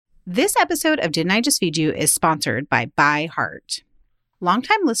This episode of Didn't I Just Feed You is sponsored by ByHeart.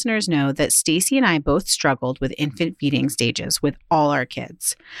 Longtime listeners know that Stacy and I both struggled with infant feeding stages with all our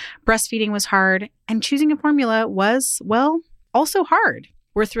kids. Breastfeeding was hard, and choosing a formula was, well, also hard.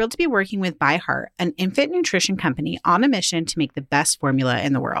 We're thrilled to be working with ByHeart, an infant nutrition company on a mission to make the best formula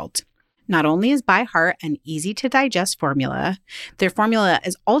in the world. Not only is ByHeart an easy-to-digest formula, their formula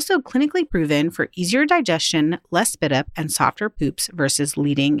is also clinically proven for easier digestion, less spit up, and softer poops versus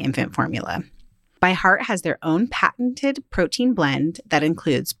leading infant formula. ByHeart has their own patented protein blend that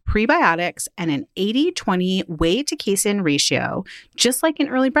includes prebiotics and an 80-20 whey to casein ratio, just like in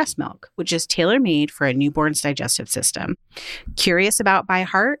early breast milk, which is tailor-made for a newborn's digestive system. Curious about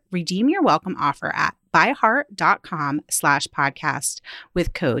ByHeart? Redeem your welcome offer at byheart.com/podcast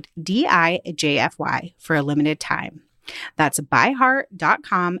with code DIJFY for a limited time. That's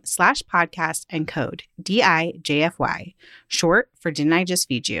byheart.com/podcast and code DIJFY, short for Didn't I Just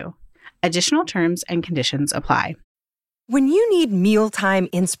Feed You? Additional terms and conditions apply. When you need mealtime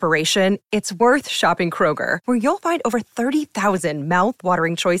inspiration, it's worth shopping Kroger, where you'll find over 30,000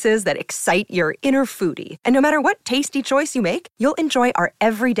 mouth-watering choices that excite your inner foodie. And no matter what tasty choice you make, you'll enjoy our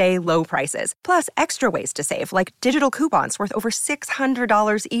everyday low prices, plus extra ways to save, like digital coupons worth over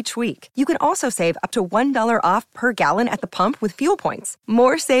 $600 each week. You can also save up to $1 off per gallon at the pump with fuel points.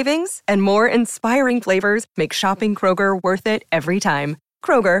 More savings and more inspiring flavors make shopping Kroger worth it every time.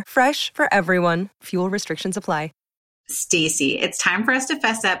 Kroger, fresh for everyone. Fuel restrictions apply. Stacy, it's time for us to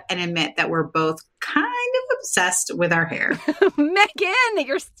fess up and admit that we're both kind of obsessed with our hair. Megan,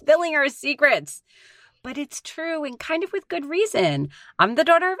 you're spilling our secrets. But it's true and kind of with good reason. I'm the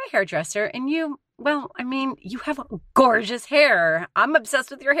daughter of a hairdresser and you have gorgeous hair. I'm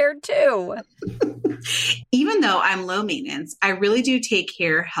obsessed with your hair too. Even though I'm low maintenance, I really do take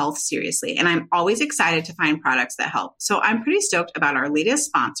hair health seriously, and I'm always excited to find products that help. So I'm pretty stoked about our latest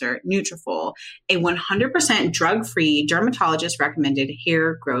sponsor, Nutrafol, a 100% drug-free, dermatologist-recommended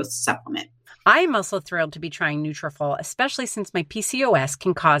hair growth supplement. I'm also thrilled to be trying Nutrafol, especially since my PCOS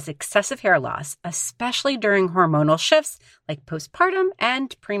can cause excessive hair loss, especially during hormonal shifts like postpartum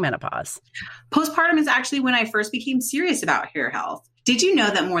and premenopause. Postpartum is actually when I first became serious about hair health. Did you know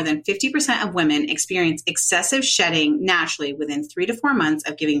that more than 50% of women experience excessive shedding naturally within 3 to 4 months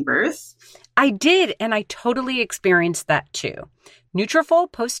of giving birth? I did, and I totally experienced that too. Nutrafol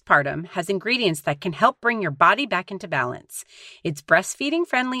Postpartum has ingredients that can help bring your body back into balance. It's breastfeeding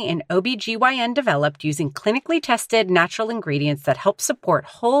friendly and OBGYN developed using clinically tested natural ingredients that help support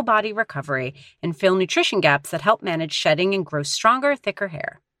whole body recovery and fill nutrition gaps that help manage shedding and grow stronger, thicker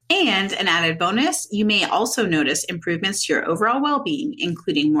hair. And an added bonus, you may also notice improvements to your overall well-being,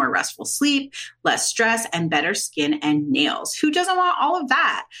 including more restful sleep, less stress, and better skin and nails. Who doesn't want all of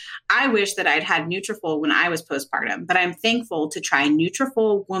that? I wish that I'd had Nutrafol when I was postpartum, but I'm thankful to try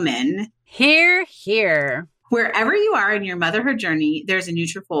Nutrafol Woman. Hear, hear. Wherever you are in your motherhood journey, there's a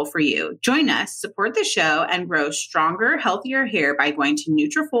Nutrafol for you. Join us, support the show, and grow stronger, healthier hair by going to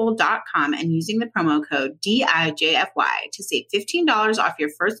Nutrafol.com and using the promo code DIJFY to save $15 off your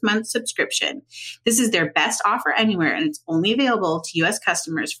first month subscription. This is their best offer anywhere, and it's only available to U.S.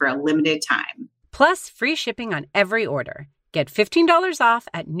 customers for a limited time. Plus, free shipping on every order. Get $15 off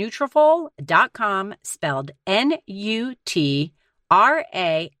at Nutrafol.com, spelled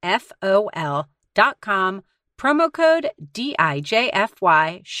Nutrafol.com. Promo code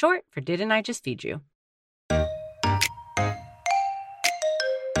DIJFY, short for Didn't I Just Feed You?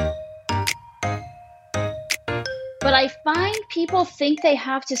 But I find people think they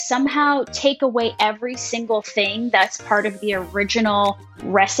have to somehow take away every single thing that's part of the original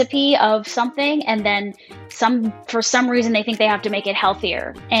recipe of something, and then for some reason they think they have to make it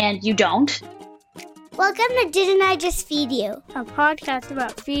healthier, and you don't. Welcome to Didn't I Just Feed You? A podcast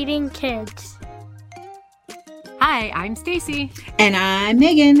about feeding kids. Hi, I'm Stacy. And I'm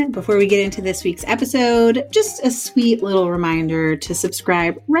Megan. Before we get into this week's episode, just a sweet little reminder to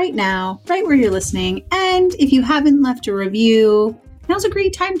subscribe right now, right where you're listening. And if you haven't left a review, now's a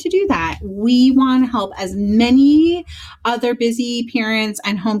great time to do that. We want to help as many other busy parents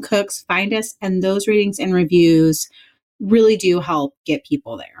and home cooks find us, and those ratings and reviews really do help get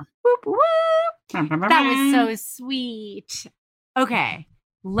people there. Whoop, whoop. That was so sweet. Okay.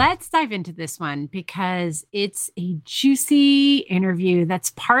 Let's dive into this one because it's a juicy interview that's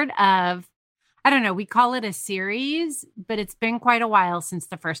part of, I don't know, we call it a series, but it's been quite a while since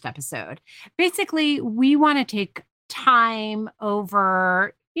the first episode. Basically, we want to take time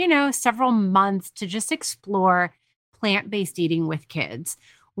over, several months to just explore plant-based eating with kids.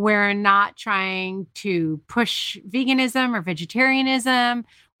 We're not trying to push veganism or vegetarianism.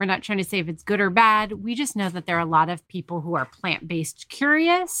 We're not trying to say if it's good or bad. We just know that there are a lot of people who are plant-based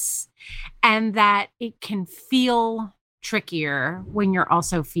curious and that it can feel trickier when you're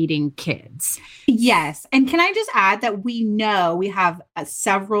also feeding kids. Yes. And can I just add that we know we have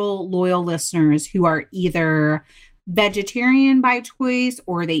several loyal listeners who are either vegetarian by choice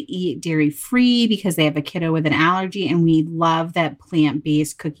or they eat dairy free because they have a kiddo with an allergy. And we love that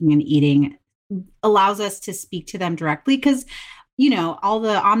plant-based cooking and eating allows us to speak to them directly because, you know, all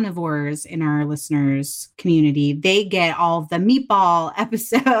the omnivores in our listeners community, they get all of the meatball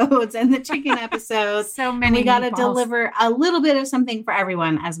episodes and the chicken episodes. So many. And we got to meatballs. deliver a little bit of something for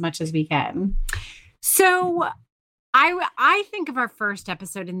everyone as much as we can. So I think of our first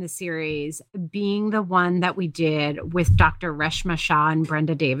episode in the series being the one that we did with Dr. Reshma Shah and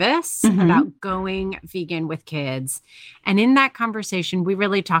Brenda Davis about going vegan with kids. And in that conversation, we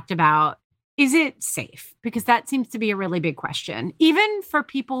really talked about, is it safe? Because that seems to be a really big question. Even for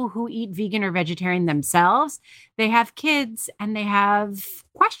people who eat vegan or vegetarian themselves, they have kids and they have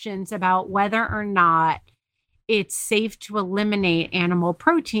questions about whether or not it's safe to eliminate animal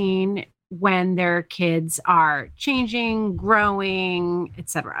protein when their kids are changing, growing,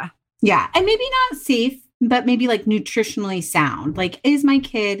 etc. Yeah. And maybe not safe, but maybe like nutritionally sound. Like, is my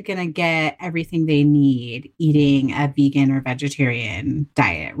kid going to get everything they need eating a vegan or vegetarian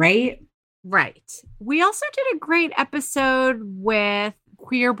diet, right? Right. We also did a great episode with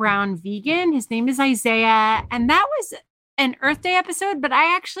Queer Brown Vegan. His name is Isaiah. And that was an Earth Day episode, but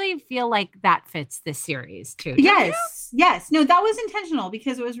I actually feel like that fits this series too. Yes. No, that was intentional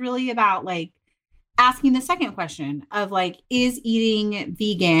because it was really about like asking the second question of like, is eating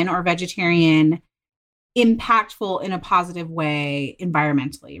vegan or vegetarian impactful in a positive way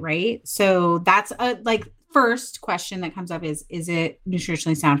environmentally, right? So that's a like first question that comes up is it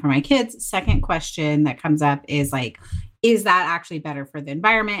nutritionally sound for my kids? Second question that comes up is like, is that actually better for the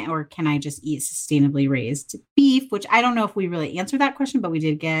environment or can I just eat sustainably raised beef? Which I don't know if we really answered that question, but we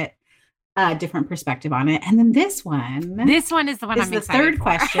did get a different perspective on it. And then this one is the one I'm excited third for.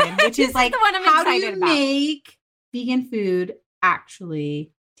 question, which is like, the one I'm how do excited you about. make vegan food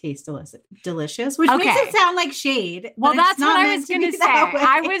actually taste delicious? Which makes it sound like shade. Well, but it's that's not what I meant was to going be to say. that way.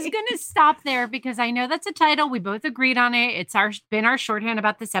 I was going to stop there because I know that's a title. We both agreed on it. It's been our shorthand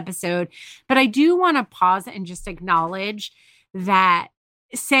about this episode. But I do want to pause and just acknowledge that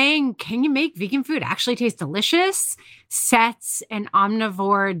saying, can you make vegan food actually taste delicious, sets an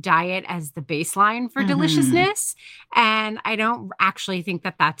omnivore diet as the baseline for deliciousness. And I don't actually think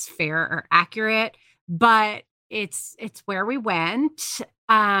that that's fair or accurate, but it's where we went.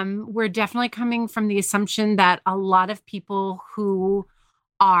 We're definitely coming from the assumption that a lot of people who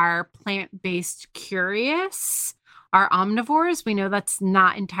are plant-based curious are omnivores. We know that's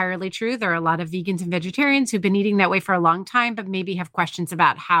not entirely true. There are a lot of vegans and vegetarians who've been eating that way for a long time, but maybe have questions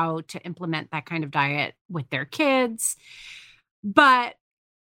about how to implement that kind of diet with their kids. But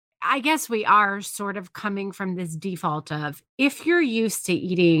I guess we are sort of coming from this default of if you're used to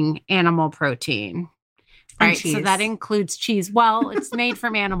eating animal protein, right? So that includes cheese. Well, it's made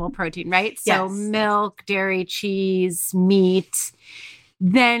from animal protein, right? So milk, dairy, cheese, meat.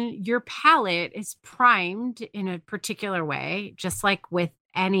 Then your palate is primed in a particular way, just like with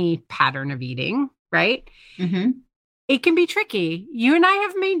any pattern of eating, right? It can be tricky. You and I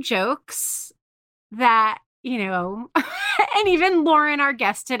have made jokes that, you know, and even Lauren, our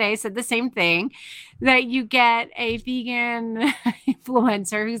guest today, said the same thing, that you get a vegan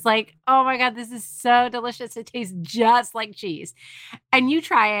influencer who's like, oh my God, this is so delicious. It tastes just like cheese. And you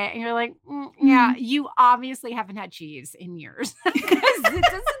try it and you're like, yeah, you obviously haven't had cheese in years because it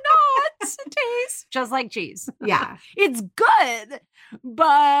does not taste just like cheese. Yeah. It's good,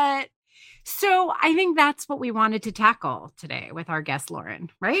 but so I think that's what we wanted to tackle today with our guest,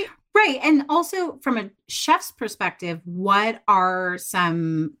 Lauren, right? Right. And also from a chef's perspective, what are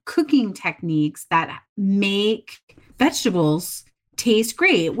some cooking techniques that make vegetables taste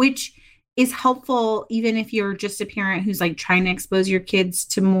great, which is helpful even if you're just a parent who's like trying to expose your kids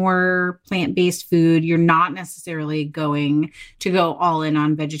to more plant-based food. You're not necessarily going to go all in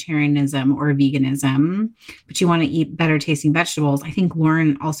on vegetarianism or veganism, but you want to eat better tasting vegetables. I think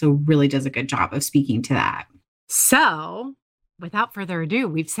Lauren also really does a good job of speaking to that. So without further ado,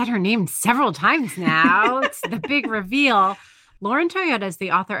 we've said her name several times now. It's the big reveal. Lauren Toyota is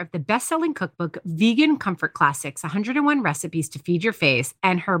the author of the best-selling cookbook, Vegan Comfort Classics, 101 Recipes to Feed Your Face,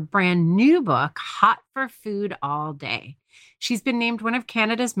 and her brand new book, Hot for Food All Day. She's been named one of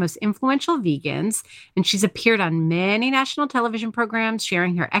Canada's most influential vegans, and she's appeared on many national television programs,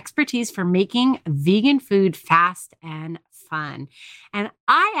 sharing her expertise for making vegan food fast and fun. And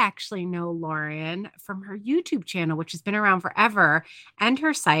I actually know Lauren from her YouTube channel, which has been around forever, and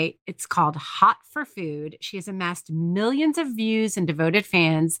her site. It's called Hot for Food. She has amassed millions of views and devoted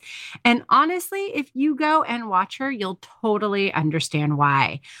fans. And honestly, if you go and watch her, you'll totally understand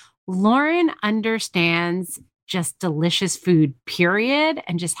why. Lauren understands just delicious food, period,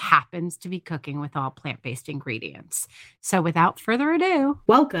 and just happens to be cooking with all plant-based ingredients. So without further ado,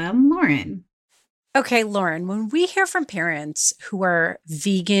 welcome, Lauren. Okay, Lauren, when we hear from parents who are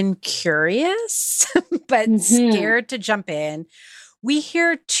vegan curious, but scared to jump in, we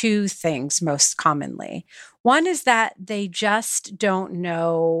hear two things most commonly. One is that they just don't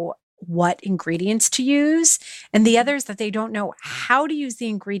know what ingredients to use. And the other is that they don't know how to use the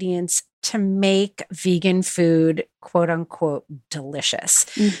ingredients to make vegan food, quote unquote, delicious.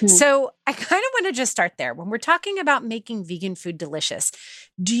 So I kind of want to just start there. When we're talking about making vegan food delicious,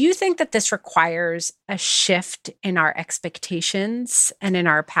 do you think that this requires a shift in our expectations and in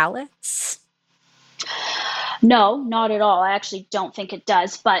our palates? No, not at all. I actually don't think it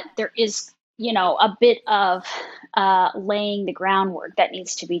does, but there is, a bit of laying the groundwork that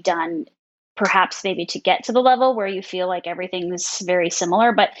needs to be done, perhaps maybe to get to the level where you feel like everything is very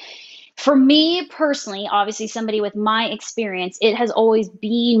similar. But for me personally, obviously somebody with my experience, it has always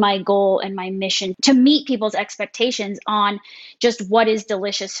been my goal and my mission to meet people's expectations on just what is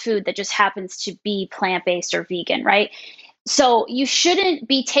delicious food that just happens to be plant-based or vegan, right? So you shouldn't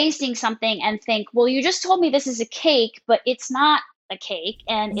be tasting something and think, well, you just told me this is a cake, but it's not a cake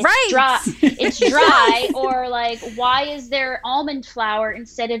and it's dry. It's dry. Or like, why is there almond flour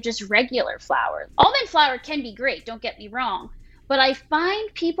instead of just regular flour? Almond flour can be great, don't get me wrong. But I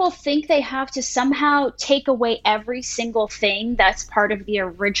find people think they have to somehow take away every single thing that's part of the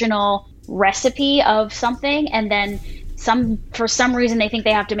original recipe of something, and then for some reason they think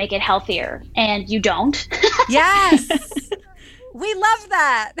they have to make it healthier, and you don't. Yes. We love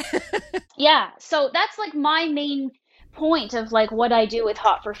that. Yeah. So that's like my main point of like what I do with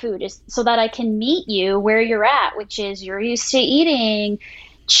Hot for Food is so that I can meet you where you're at, which is you're used to eating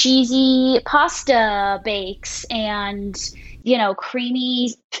cheesy pasta bakes and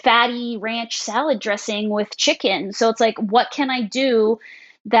creamy, fatty ranch salad dressing with chicken. So it's like, what can I do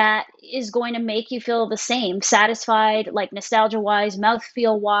that is going to make you feel the same, satisfied, like nostalgia-wise,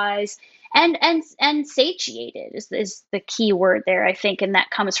 mouthfeel-wise, and satiated is the key word there, I think. And that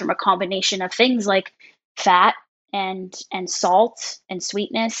comes from a combination of things like fat and salt and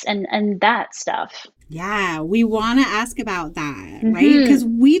sweetness and that stuff. Yeah, we want to ask about that, right? Because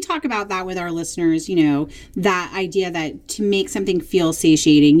we talk about that with our listeners, that idea that to make something feel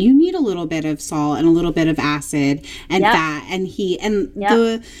satiating, you need a little bit of salt and a little bit of acid and fat and heat. And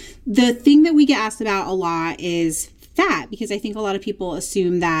the thing that we get asked about a lot is fat, because I think a lot of people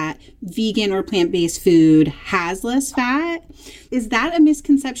assume that vegan or plant-based food has less fat. Is that a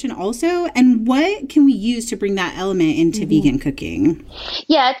misconception also? And what can we use to bring that element into vegan cooking?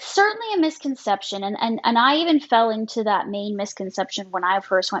 Yeah, it's certainly a misconception. And I even fell into that main misconception when I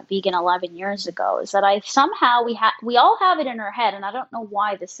first went vegan 11 years ago, is that we all have it in our head, and I don't know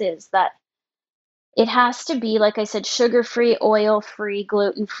why this is, that it has to be, like I said, sugar-free, oil-free,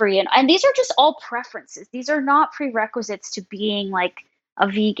 gluten-free. And these are just all preferences. These are not prerequisites to being like a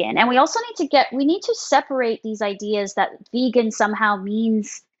vegan. And we also need to separate these ideas that vegan somehow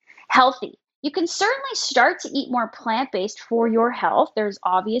means healthy. You can certainly start to eat more plant-based for your health. There's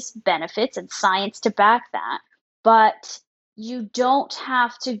obvious benefits and science to back that. But you don't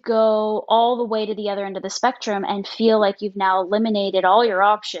have to go all the way to the other end of the spectrum and feel like you've now eliminated all your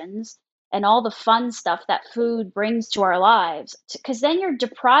options and all the fun stuff that food brings to our lives. Because then you're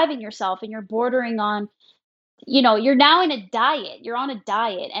depriving yourself and you're bordering on, you're now in a diet. You're on a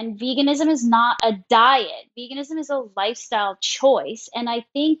diet. And veganism is not a diet. Veganism is a lifestyle choice. And I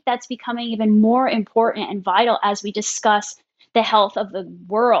think that's becoming even more important and vital as we discuss the health of the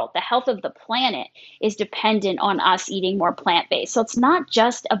world. The health of the planet is dependent on us eating more plant-based. So it's not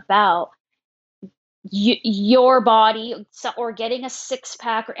just about your body or getting a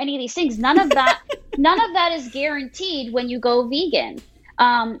six-pack or any of these things. None of that is guaranteed when you go vegan.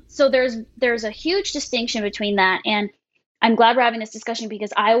 So there's a huge distinction between that. And I'm glad we're having this discussion,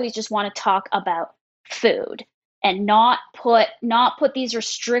 because I always just want to talk about food and not put these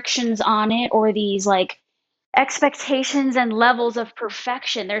restrictions on it or these like expectations and levels of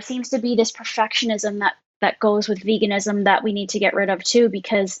perfection. There seems to be this perfectionism that goes with veganism that we need to get rid of too,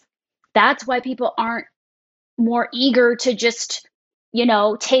 because that's why people aren't more eager to just,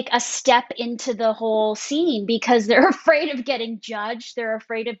 take a step into the whole scene, because they're afraid of getting judged. They're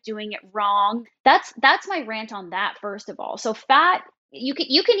afraid of doing it wrong. That's my rant on that, first of all. So fat you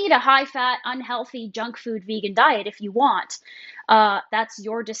can eat a high fat, unhealthy junk food vegan diet if you want. That's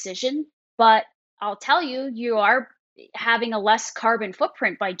your decision. But I'll tell you, you are having a less carbon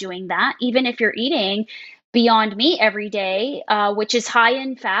footprint by doing that, even if you're eating Beyond Meat every day, which is high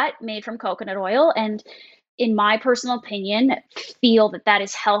in fat made from coconut oil. And in my personal opinion, feel that that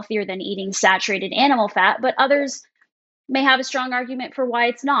is healthier than eating saturated animal fat. But others may have a strong argument for why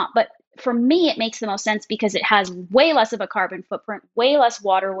it's not. But for me, it makes the most sense because it has way less of a carbon footprint, way less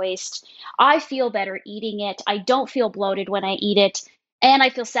water waste. I feel better eating it. I don't feel bloated when I eat it. And I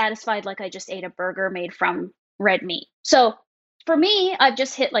feel satisfied like I just ate a burger made from red meat. So for me, I've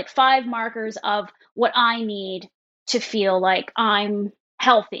just hit like 5 markers of what I need to feel like I'm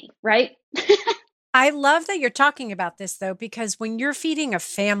healthy, right? I love that you're talking about this, though, because when you're feeding a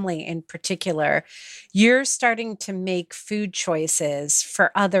family in particular, you're starting to make food choices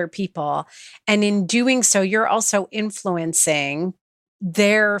for other people. And in doing so, you're also influencing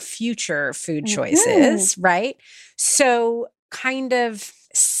their future food choices, right? So kind of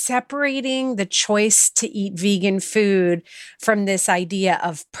separating the choice to eat vegan food from this idea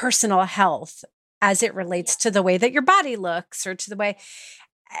of personal health as it relates to the way that your body looks or to the way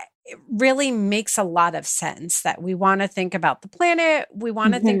it really makes a lot of sense that we want to think about the planet. We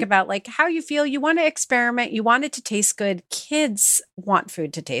want to think about like how you feel. You want to experiment. You want it to taste good. Kids want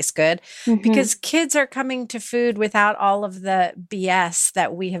food to taste good because kids are coming to food without all of the BS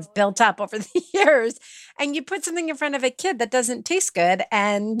that we have built up over the years. And you put something in front of a kid that doesn't taste good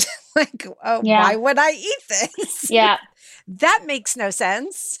and like, oh, why would I eat this? Yeah. That makes no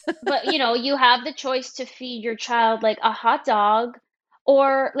sense. But, you have the choice to feed your child like a hot dog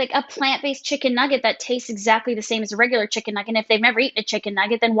or like a plant-based chicken nugget that tastes exactly the same as a regular chicken nugget. And if they've never eaten a chicken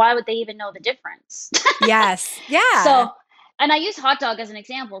nugget, then why would they even know the difference? Yes. Yeah. So, and I use hot dog as an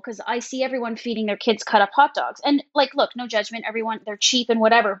example because I see everyone feeding their kids cut up hot dogs. And like, look, no judgment, everyone, they're cheap and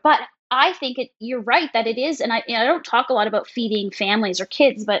whatever. But I think you're right that it is. And I don't talk a lot about feeding families or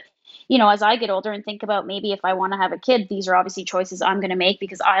kids, but as I get older and think about maybe if I want to have a kid, these are obviously choices I'm going to make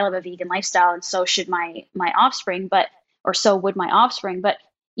because I live a vegan lifestyle and so should my offspring, or so would my offspring. But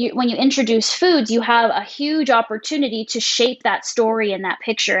when you introduce foods, you have a huge opportunity to shape that story and that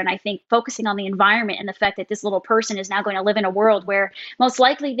picture. And I think focusing on the environment and the fact that this little person is now going to live in a world where most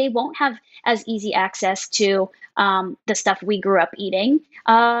likely they won't have as easy access to the stuff we grew up eating,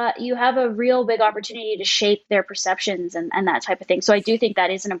 you have a real big opportunity to shape their perceptions and that type of thing. So I do think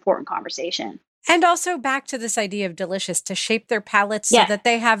that is an important conversation. And also back to this idea of delicious, to shape their palates so that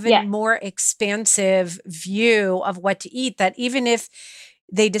they have a more expansive view of what to eat, that even if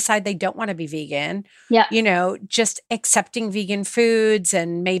they decide they don't want to be vegan, just accepting vegan foods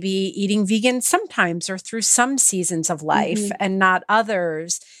and maybe eating vegan sometimes or through some seasons of life and not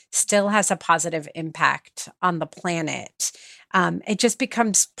others still has a positive impact on the planet. It just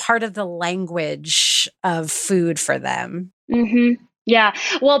becomes part of the language of food for them. Yeah.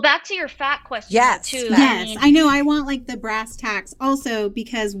 Well, back to your fat question too. Yes. I know. I want like the brass tacks also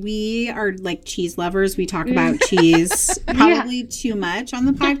because we are like cheese lovers. We talk about cheese probably too much on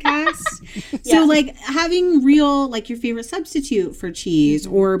the podcast. So like having real, like your favorite substitute for cheese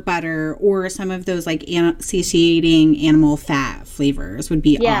or butter or some of those like satiating animal fat flavors would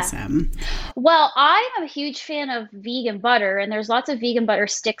be awesome. Well, I am a huge fan of vegan butter, and there's lots of vegan butter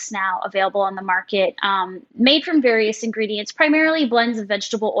sticks now available on the market, made from various ingredients, primarily blends of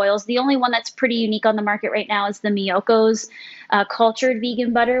vegetable oils. The only one that's pretty unique on the market right now is the Miyoko's cultured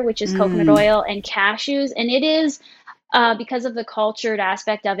vegan butter, which is coconut oil and cashews. And it is, because of the cultured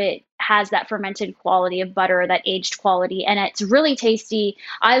aspect of it, has that fermented quality of butter, that aged quality, and it's really tasty.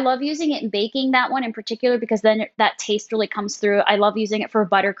 I love using it in baking, that one in particular, because then that taste really comes through. I love using it for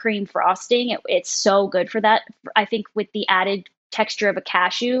buttercream frosting. It's so good for that. I think with the added texture of a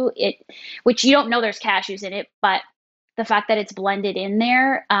cashew, which you don't know there's cashews in it, but the fact that it's blended in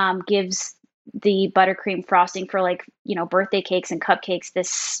there gives the buttercream frosting for like, birthday cakes and cupcakes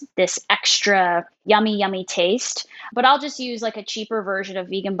this extra yummy taste. But I'll just use like a cheaper version of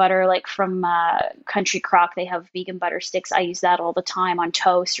vegan butter, like from Country Crock. They have vegan butter sticks. I use that all the time on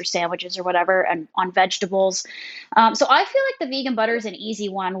toast or sandwiches or whatever, and on vegetables. So I feel like the vegan butter is an easy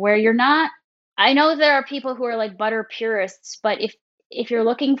one where you're not, I know there are people who are like butter purists, but if you're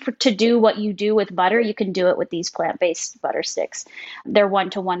looking to do what you do with butter, you can do it with these plant-based butter sticks. They're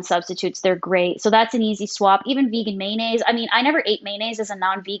one-to-one substitutes. They're great. So that's an easy swap. Even vegan mayonnaise. I mean, I never ate mayonnaise as a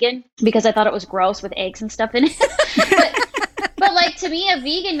non-vegan because I thought it was gross with eggs and stuff in it. but like to me, a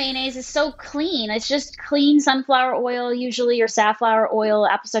vegan mayonnaise is so clean. It's just clean sunflower oil, usually, or safflower oil,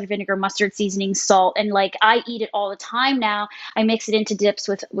 apple cider vinegar, mustard seasoning, salt. And like, I eat it all the time now. I mix it into dips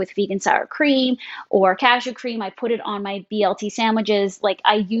with vegan sour cream or cashew cream. I put it on my BLT sandwiches. Like,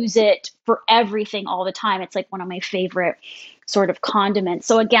 I use it for everything all the time. It's like one of my favorite sort of condiments.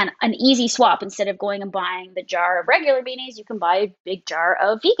 So again, an easy swap. Instead of going and buying the jar of regular mayonnaise, you can buy a big jar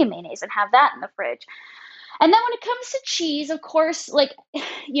of vegan mayonnaise and have that in the fridge. And then when it comes to cheese, of course, like,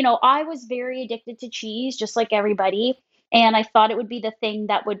 I was very addicted to cheese, just like everybody. And I thought it would be the thing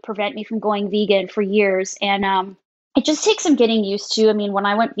that would prevent me from going vegan for years. And it just takes some getting used to. I mean, when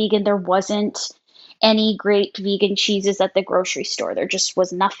I went vegan, there wasn't any great vegan cheeses at the grocery store. There just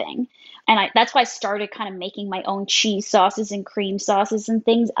was nothing. And that's why I started kind of making my own cheese sauces and cream sauces and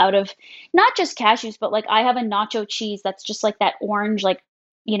things out of not just cashews, but like, I have a nacho cheese that's just like that orange, like,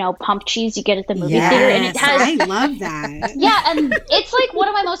 pump cheese you get at the movie theater. And it has, I love that. Yeah. And it's like one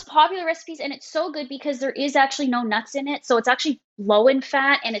of my most popular recipes. And it's so good because there is actually no nuts in it. So it's actually low in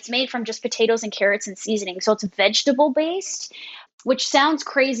fat, and it's made from just potatoes and carrots and seasoning. So it's vegetable based, which sounds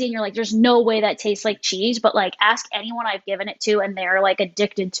crazy. And you're like, there's no way that tastes like cheese, but like, ask anyone I've given it to and they're like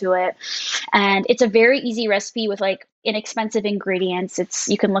addicted to it. And it's a very easy recipe with like inexpensive ingredients.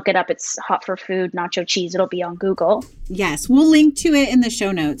 You can look it up. It's Hot for Food nacho cheese. It'll be on Google. Yes, we'll link to it in the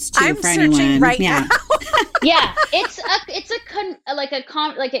show notes too. I'm for searching anyone. right now. Yeah,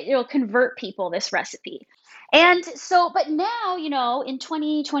 it'll convert people, this recipe. And so, but now, in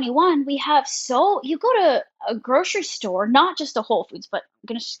 2021, we have you go to a grocery store, not just a Whole Foods, but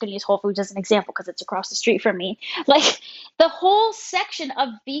I'm just going to use Whole Foods as an example because it's across the street from me. Like, the whole section of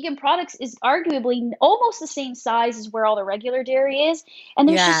vegan products is arguably almost the same size as where all the regular dairy is. And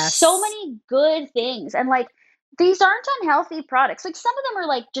there's just so many good things. And like, these aren't unhealthy products. Like, some of them are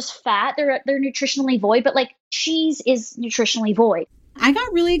like just fat. They're nutritionally void, but like, cheese is nutritionally void. I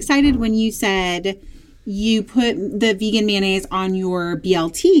got really excited when you said you put the vegan mayonnaise on your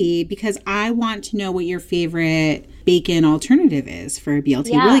BLT because I want to know what your favorite bacon alternative is for a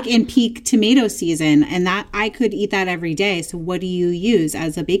BLT. Yeah. We're like in peak tomato season, and that I could eat that every day. So what do you use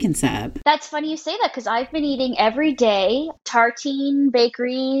as a bacon sub? That's funny you say that because I've been eating every day Tartine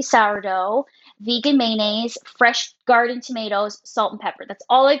Bakery sourdough, vegan mayonnaise, fresh garden tomatoes, salt and pepper. That's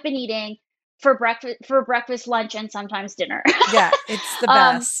all I've been eating for breakfast, lunch, and sometimes dinner. Yeah, it's the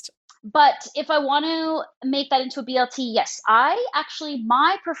best. But if I want to make that into a BLT, yes,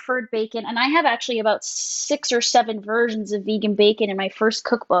 my preferred bacon, and I have actually about 6 or 7 versions of vegan bacon in my first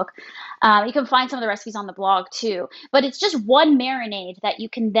cookbook. You can find some of the recipes on the blog too, but it's just one marinade that you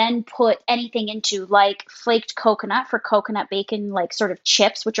can then put anything into, like flaked coconut for coconut bacon, like sort of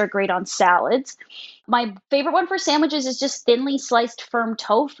chips, which are great on salads. My favorite one for sandwiches is just thinly sliced firm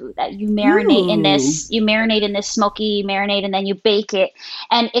tofu that you marinate in this. You marinate in this smoky marinade and then you bake it,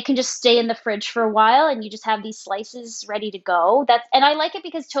 and it can just stay in the fridge for a while, and you just have these slices ready to go. And I like it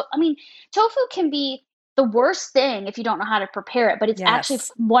because tofu can be the worst thing if you don't know how to prepare it, but it's actually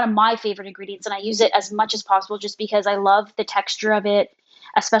one of my favorite ingredients, and I use it as much as possible just because I love the texture of it,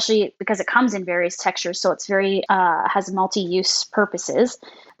 especially because it comes in various textures. So it's very, has multi-use purposes.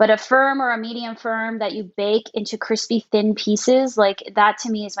 But a firm or a medium firm that you bake into crispy thin pieces, like that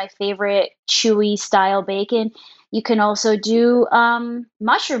to me is my favorite chewy style bacon. You can also do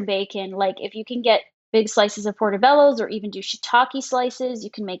mushroom bacon. Like if you can get big slices of portobellos or even do shiitake slices,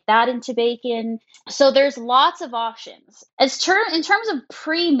 you can make that into bacon. So there's lots of options. In terms of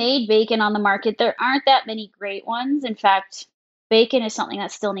pre-made bacon on the market, there aren't that many great ones. In fact, bacon is something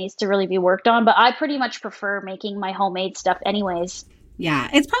that still needs to really be worked on, but I pretty much prefer making my homemade stuff anyways. Yeah,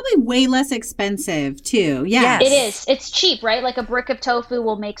 it's probably way less expensive too. Yeah, It is. It's cheap, right? Like a brick of tofu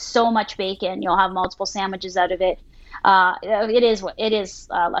will make so much bacon. You'll have multiple sandwiches out of it. It is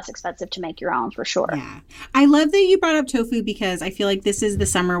less expensive to make your own for sure. Yeah. I love that you brought up tofu because I feel like this is the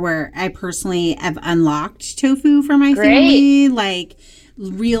summer where I personally have unlocked tofu for my family. Like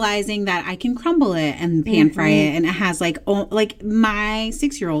realizing that I can crumble it and pan fry it, and it has like my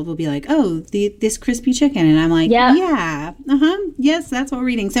 6-year-old will be like, oh, this crispy chicken, and I'm like, yes, that's what we're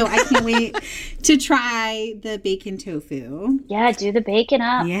eating. So I can't wait to try the bacon tofu. Yeah, do the bacon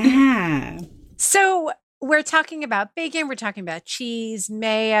up. Yeah. So we're talking about bacon, we're talking about cheese,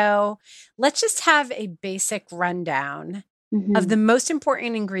 mayo. Let's just have a basic rundown of the most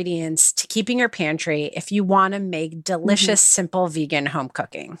important ingredients to keeping your pantry if you want to make delicious, simple vegan home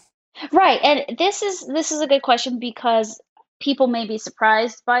cooking. Right. And this is a good question because people may be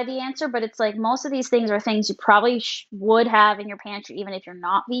surprised by the answer, but it's like most of these things are things you probably would have in your pantry, even if you're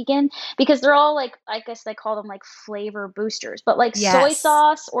not vegan, because they're all like, I guess they call them like flavor boosters, but like soy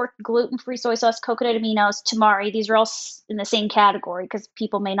sauce or gluten-free soy sauce, coconut aminos, tamari, these are all in the same category because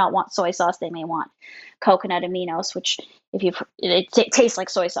people may not want soy sauce. They may want coconut aminos, which it tastes like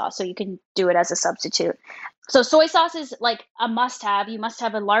soy sauce, so you can do it as a substitute. So soy sauce is like a must-have. You must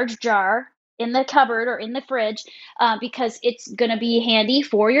have a large jar in the cupboard or in the fridge because it's going to be handy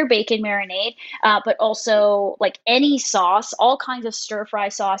for your bacon marinade, but also like any sauce, all kinds of stir fry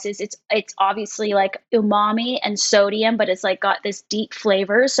sauces. It's obviously like umami and sodium, but it's like got this deep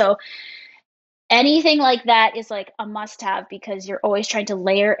flavor. So anything like that is like a must have because you're always trying to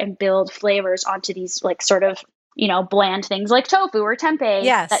layer and build flavors onto these like sort of, bland things like tofu or tempeh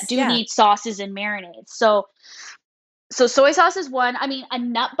that do need sauces and marinades. So soy sauce is one. I mean, a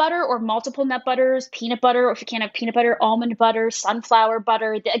nut butter or multiple nut butters, peanut butter, or if you can't have peanut butter, almond butter, sunflower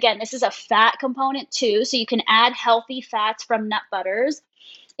butter. Again, this is a fat component too. So you can add healthy fats from nut butters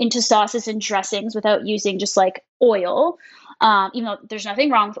into sauces and dressings without using just like oil. Even though there's nothing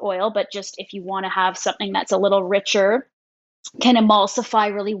wrong with oil, but just if you want to have something that's a little richer, can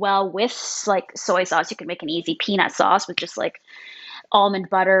emulsify really well with like soy sauce. You can make an easy peanut sauce with just like almond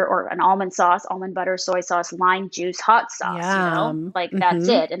butter or an almond sauce, almond butter, soy sauce, lime juice, hot sauce, like that's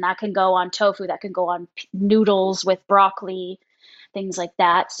it. And that can go on tofu, that can go on noodles with broccoli, things like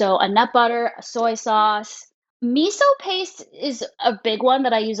that. So a nut butter, a soy sauce. Miso paste is a big one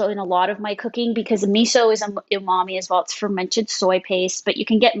that I use in a lot of my cooking because miso is umami as well. It's fermented soy paste, but you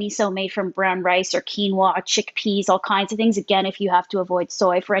can get miso made from brown rice or quinoa, chickpeas, all kinds of things. Again, if you have to avoid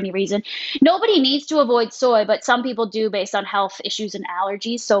soy for any reason. Nobody needs to avoid soy, but some people do based on health issues and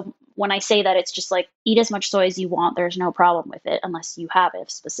allergies. So when I say that, it's just like eat as much soy as you want. There's no problem with it unless you have a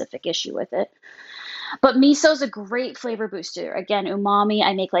specific issue with it. But miso is a great flavor booster. Again, umami,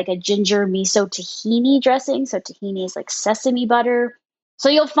 I make like a ginger miso tahini dressing. So tahini is like sesame butter. So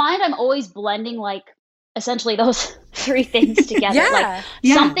you'll find I'm always blending like essentially those three things together.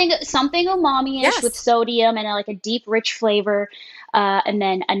 Something umami-ish with sodium and like a deep, rich flavor. And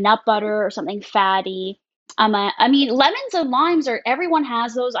then a nut butter or something fatty. I mean, lemons and limes everyone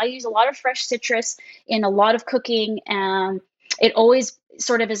has those. I use a lot of fresh citrus in a lot of cooking. It always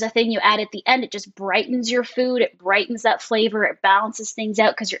sort of is a thing you add at the end. It just brightens your food. It brightens that flavor. It balances things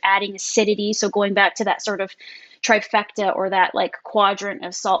out because you're adding acidity. So going back to that sort of trifecta or that like quadrant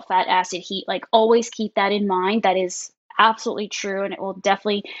of salt, fat, acid, heat, like always keep that in mind. That is absolutely true. And it will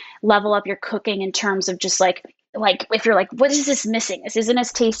definitely level up your cooking in terms of just like if you're like, what is this missing? This isn't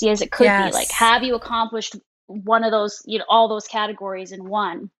as tasty as it could be. Like, have you accomplished one of those, all those categories in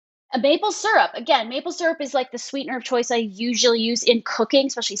one? A maple syrup. Again, maple syrup is like the sweetener of choice I usually use in cooking,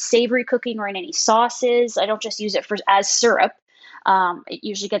 especially savory cooking or in any sauces. I don't just use it as syrup. It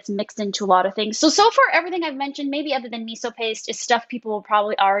usually gets mixed into a lot of things. So far, everything I've mentioned, maybe other than miso paste, is stuff people will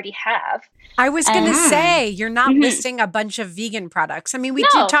probably already have. I was going to say, you're not listing a bunch of vegan products. I mean, we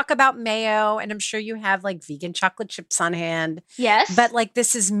do talk about mayo, and I'm sure you have like vegan chocolate chips on hand. Yes. But like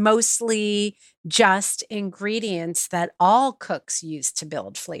this is mostly just ingredients that all cooks use to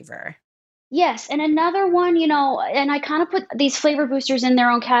build flavor. Yes. And another one, and I kind of put these flavor boosters in their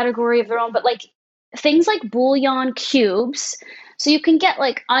own category of their own, but like things like bouillon cubes. So you can get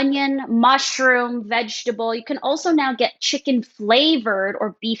like onion, mushroom, vegetable. You can also now get chicken flavored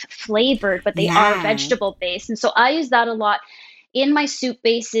or beef flavored, but they are vegetable based. And so I use that a lot in my soup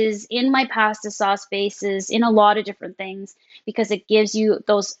bases, in my pasta sauce bases, in a lot of different things, because it gives you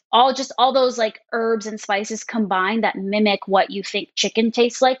all those like herbs and spices combined that mimic what you think chicken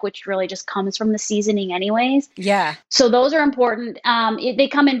tastes like, which really just comes from the seasoning anyways. Yeah. So those are important. They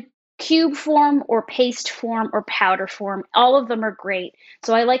come in cube form or paste form or powder form. All of them are great.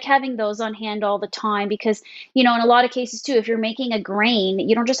 So I like having those on hand all the time because, in a lot of cases too, if you're making a grain,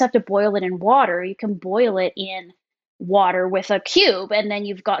 you don't just have to boil it in water. You can boil it in water with a cube, and then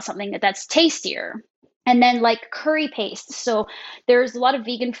you've got something that's tastier. And then like curry paste. So there's a lot of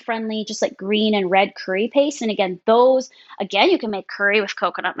vegan friendly, just like green and red curry paste. And again, you can make curry with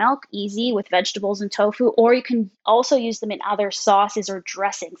coconut milk, easy with vegetables and tofu, or you can also use them in other sauces or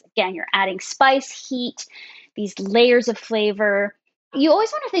dressings. Again, you're adding spice, heat, these layers of flavor. You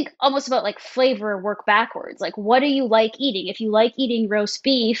always want to think almost about like flavor, work backwards. Like, what do you like eating? If you like eating roast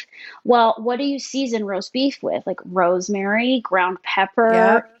beef, well, what do you season roast beef with? Like rosemary, ground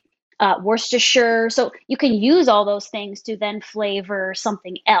pepper, Worcestershire. So you can use all those things to then flavor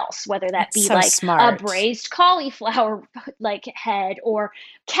something else, whether that be like a braised cauliflower like head or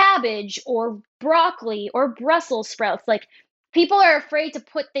cabbage or broccoli or Brussels sprouts. Like, people are afraid to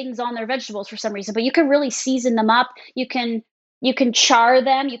put things on their vegetables for some reason, but you can really season them up. You can You can char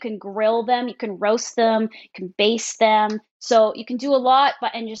them, you can grill them, you can roast them, you can baste them. So you can do a lot,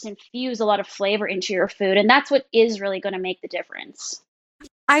 and just infuse a lot of flavor into your food. And that's what is really going to make the difference.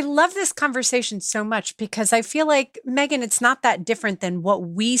 I love this conversation so much because I feel like, Megan, it's not that different than what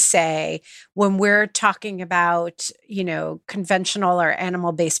we say when we're talking about, conventional or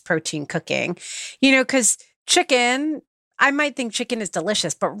animal-based protein cooking, because chicken, I might think chicken is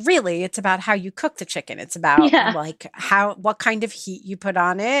delicious, but really it's about how you cook the chicken. It's about what kind of heat you put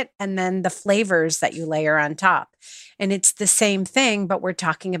on it and then the flavors that you layer on top. And it's the same thing, but we're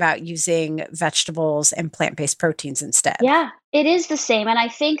talking about using vegetables and plant-based proteins instead. Yeah, it is the same. And I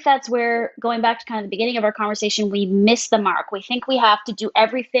think that's where, going back to kind of the beginning of our conversation, we miss the mark. We think we have to do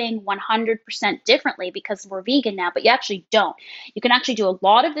everything 100% differently because we're vegan now, but you actually don't. You can actually do a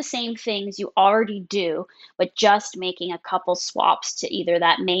lot of the same things you already do, but just making a couple swaps to either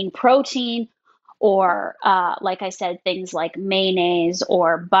that main protein or, like I said, things like mayonnaise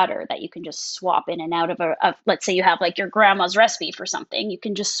or butter that you can just swap in and out of let's say you have like your grandma's recipe for something, you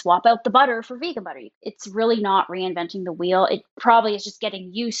can just swap out the butter for vegan butter. It's really not reinventing the wheel. It probably is just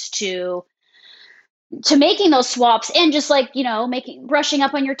getting used to making those swaps and just like, brushing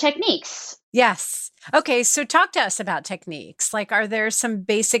up on your techniques. Yes. Okay. So talk to us about techniques. Like, are there some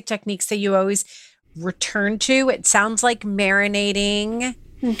basic techniques that you always return to? It sounds like marinating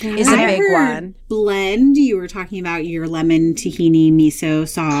is a big one. Blend. You were talking about your lemon tahini miso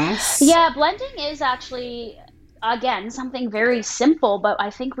sauce. Yeah, blending is actually, again, something very simple, but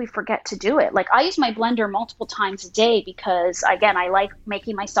I think we forget to do it. Like, I use my blender multiple times a day because, again, I like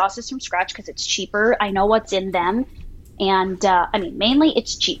making my sauces from scratch because it's cheaper. I know what's in them. And mainly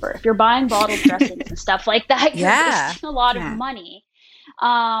it's cheaper. If you're buying bottled dressings and stuff like that, you're wasting a lot of money.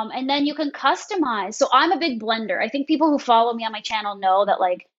 And then you can customize. So I'm a big blender. I think people who follow me on my channel know that,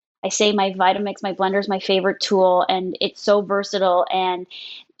 like, I say my Vitamix, my blender is my favorite tool, and it's so versatile. And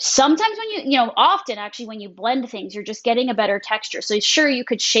sometimes when often actually when you blend things, you're just getting a better texture. So sure, you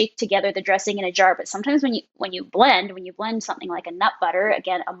could shake together the dressing in a jar, but sometimes when you blend something like a nut butter,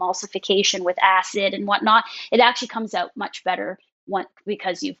 again, emulsification with acid and whatnot, it actually comes out much better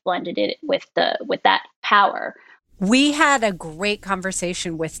because you've blended it with that power. We had a great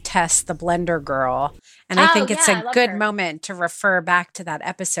conversation with Tess, the blender girl. And I think it's a good moment to refer back to that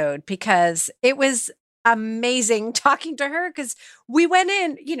episode because it was amazing talking to her because we went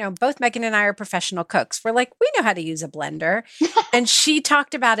in, both Megan and I are professional cooks. We're like, we know how to use a blender. And she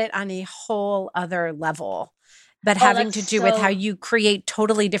talked about it on a whole other level, but having to do with how you create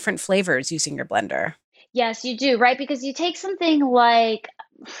totally different flavors using your blender. Yes, you do, right? Because you take something like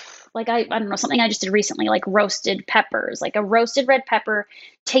I don't know, something I just did recently, like roasted peppers. Like a roasted red pepper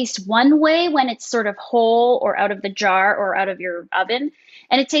tastes one way when it's sort of whole or out of the jar or out of your oven.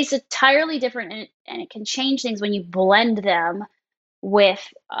 And it tastes entirely different. And it can change things when you blend them with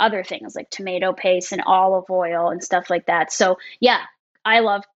other things like tomato paste and olive oil and stuff like that. So yeah, I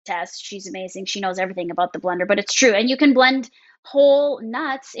love Tess. She's amazing. She knows everything about the blender, but it's true. And you can blend whole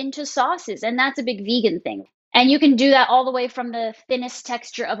nuts into sauces. And that's a big vegan thing. And you can do that all the way from the thinnest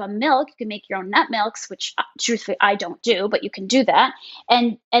texture of a milk. You can make your own nut milks, which truthfully I don't do, but you can do that.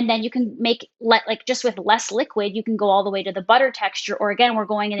 And then you can make just with less liquid, you can go all the way to the butter texture. Or again, we're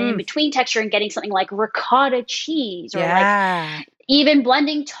going in between texture and getting something like ricotta cheese or like even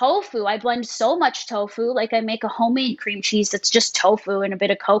blending tofu. I blend so much tofu. Like I make a homemade cream cheese that's just tofu and a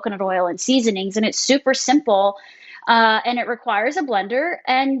bit of coconut oil and seasonings. And it's super simple. And it requires a blender,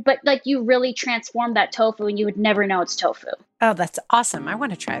 but like you really transform that tofu and you would never know it's tofu. Oh, that's awesome. I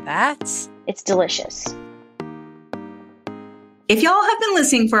want to try that. It's delicious. If y'all have been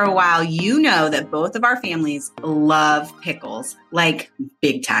listening for a while, you know that both of our families love pickles, like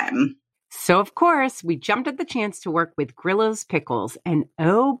big time. So, of course, we jumped at the chance to work with Grillo's Pickles. And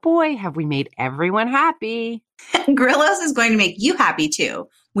oh boy, have we made everyone happy. Grillo's is going to make you happy too.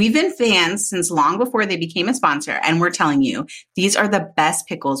 We've been fans since long before they became a sponsor, and we're telling you, these are the best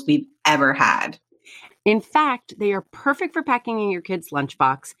pickles we've ever had. In fact, they are perfect for packing in your kid's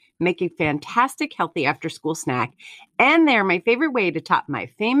lunchbox, make a fantastic healthy after-school snack, and they're my favorite way to top my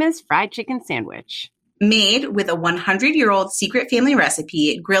famous fried chicken sandwich. Made with a 100-year-old secret family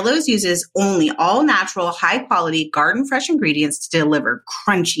recipe, Grillo's uses only all-natural, high-quality, garden-fresh ingredients to deliver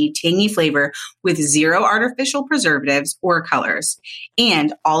crunchy, tangy flavor with zero artificial preservatives or colors.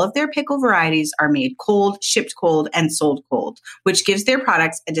 And all of their pickle varieties are made cold, shipped cold, and sold cold, which gives their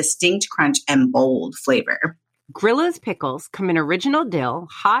products a distinct crunch and bold flavor. Grillo's pickles come in original dill,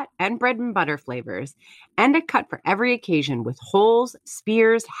 hot, and bread and butter flavors, and a cut for every occasion with holes,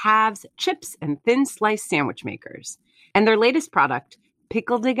 spears, halves, chips, and thin sliced sandwich makers. And their latest product,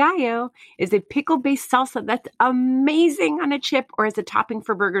 Pickle de Gallo is a pickle-based salsa that's amazing on a chip or as a topping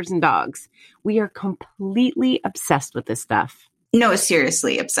for burgers and dogs. We are completely obsessed with this stuff. No,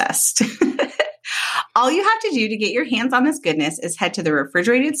 seriously obsessed. All you have to do to get your hands on this goodness is head to the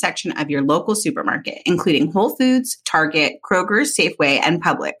refrigerated section of your local supermarket, including Whole Foods, Target, Kroger, Safeway, and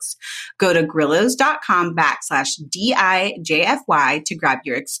Publix. Go to Grillos.com/DIJFY to grab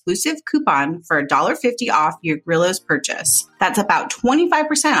your exclusive coupon for $1.50 off your Grillos purchase. That's about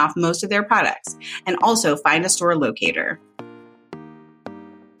 25% off most of their products. And also find a store locator.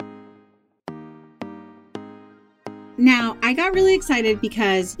 Now, I got really excited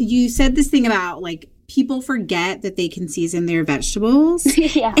because you said this thing about like people forget that they can season their vegetables.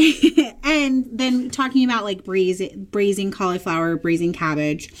 Yeah. And then talking about like braising cauliflower, braising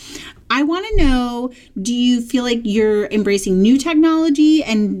cabbage. I want to know, do you feel like you're embracing new technology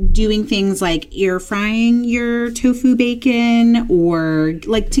and doing things like air frying your tofu bacon or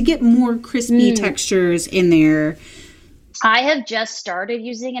like to get more crispy textures in there? I have just started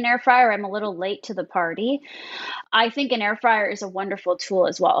using an air fryer. I'm a little late to the party. I think an air fryer is a wonderful tool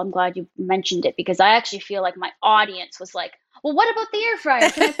as well. I'm glad you mentioned it because I actually feel like my audience was like, well, what about the air fryer?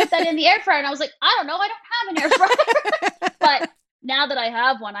 Can I put that in the air fryer? And I was like, I don't know. I don't have an air fryer. But now that I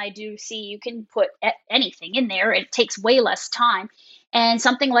have one, I do see you can put anything in there. It takes way less time. And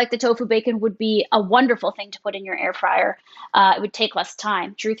something like the tofu bacon would be a wonderful thing to put in your air fryer. It would take less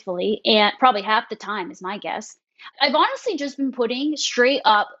time, truthfully, and probably half the time is my guess. I've honestly just been putting straight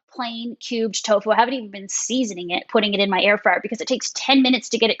up plain cubed tofu. I haven't even been seasoning it, putting it in my air fryer because it takes 10 minutes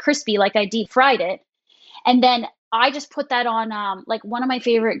to get it crispy like I deep fried it. And then I just put that on like one of my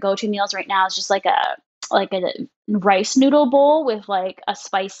favorite go-to meals right now is just like a rice noodle bowl with like a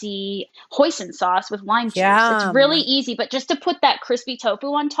spicy hoisin sauce with lime juice. It's really easy, but just to put that crispy tofu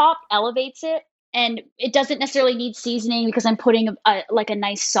on top elevates it. And it doesn't necessarily need seasoning because I'm putting a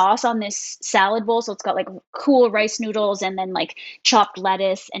nice sauce on this salad bowl. So it's got like cool rice noodles and then like chopped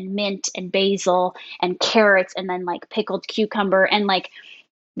lettuce and mint and basil and carrots and then like pickled cucumber and like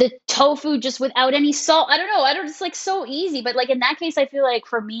the tofu just without any salt. I don't know. It's like so easy. But like in that case, I feel like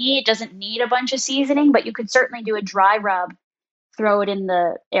for me, it doesn't need a bunch of seasoning, but you could certainly do a dry rub, throw it in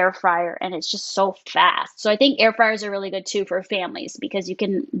the air fryer, and it's just so fast. So I think air fryers are really good too for families because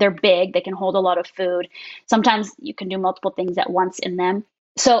they're big, they can hold a lot of food. Sometimes you can do multiple things at once in them.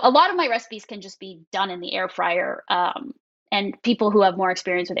 So a lot of my recipes can just be done in the air fryer. And people who have more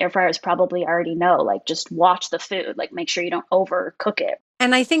experience with air fryers probably already know, like just watch the food, like make sure you don't overcook it.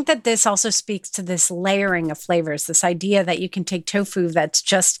 And I think that this also speaks to this layering of flavors, this idea that you can take tofu that's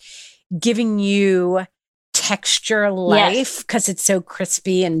just giving you texture life because it's so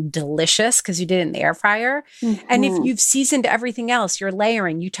crispy and delicious because you did it in the air fryer. And if you've seasoned everything else, you're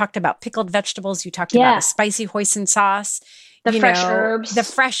layering. You talked about pickled vegetables. You talked about a spicy hoisin sauce. The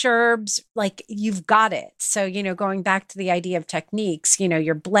fresh herbs, like you've got it. So, going back to the idea of techniques,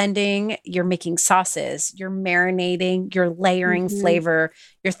 you're blending, you're making sauces, you're marinating, you're layering flavor,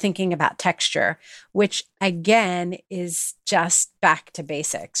 you're thinking about texture, which again is just back to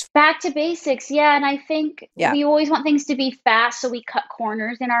basics. Back to basics. Yeah. And I think we always want things to be fast. So we cut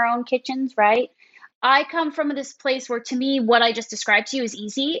corners in our own kitchens, right? I come from this place where, to me, what I just described to you is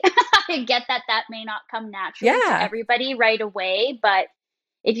easy. I get that may not come naturally to everybody right away. But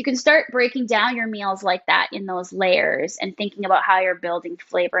if you can start breaking down your meals like that in those layers and thinking about how you're building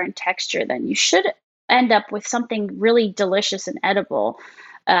flavor and texture, then you should end up with something really delicious and edible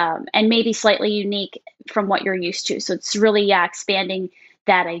and maybe slightly unique from what you're used to. So it's really, expanding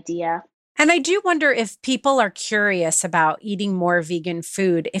that idea. And I do wonder if people are curious about eating more vegan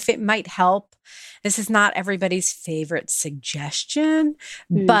food, if it might help. This is not everybody's favorite suggestion,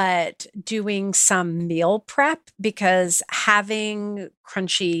 but doing some meal prep, because having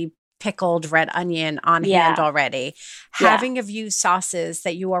crunchy pickled red onion on hand already, having a few sauces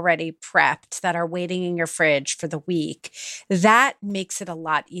that you already prepped that are waiting in your fridge for the week, that makes it a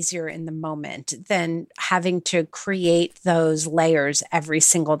lot easier in the moment than having to create those layers every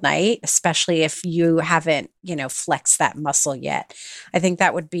single night, especially if you haven't, flexed that muscle yet. I think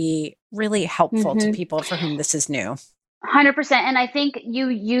that would be really helpful to people for whom this is new. 100%. And I think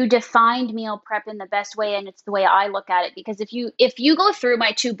you defined meal prep in the best way, and it's the way I look at it, because if you go through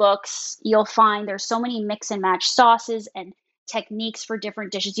my 2 books, you'll find there's so many mix and match sauces and techniques for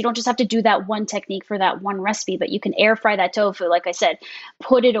different dishes. You don't just have to do that one technique for that one recipe, but you can air fry that tofu, like I said,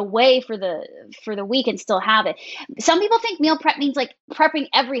 put it away for the week and still have it. Some people think meal prep means like prepping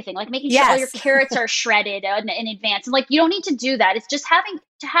everything, like making sure all your carrots are shredded in advance. And like, you don't need to do that. It's just having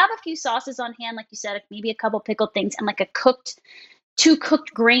to have a few sauces on hand, like you said, like maybe a couple pickled things and like 2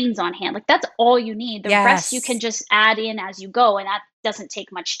 cooked grains on hand. Like that's all you need. The rest you can just add in as you go. And doesn't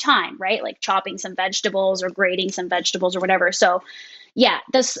take much time, right? Like chopping some vegetables or grating some vegetables or whatever. So yeah,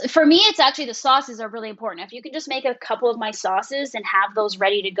 this for me, it's actually the sauces are really important. If you can just make a couple of my sauces and have those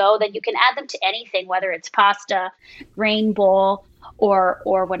ready to go, then you can add them to anything, whether it's pasta, grain bowl, or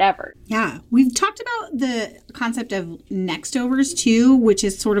whatever. Yeah. We've talked about the concept of nextovers too, which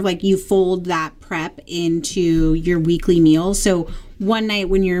is sort of like you fold that prep into your weekly meals. So one night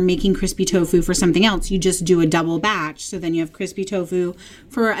when you're making crispy tofu for something else, you just do a double batch. So then you have crispy tofu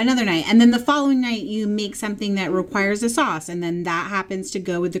for another night. And then the following night you make something that requires a sauce. And then that happens to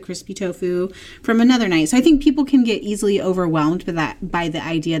go with the crispy tofu from another night. So I think people can get easily overwhelmed by the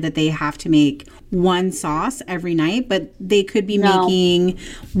idea that they have to make one sauce every night, but they could be making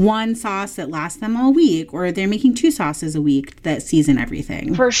one sauce that lasts them all week, or they're making 2 sauces a week that season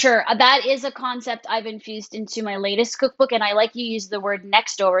everything. For sure. That is a concept I've infused into my latest cookbook. And I like you use the word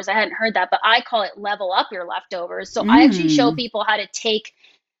nextovers. I hadn't heard that, but I call it level up your leftovers. So I actually show people how to take,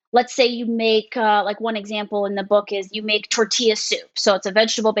 let's say you make, like one example in the book is you make tortilla soup. So it's a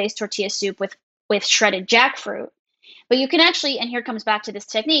vegetable-based tortilla soup with shredded jackfruit. But you can actually, and here comes back to this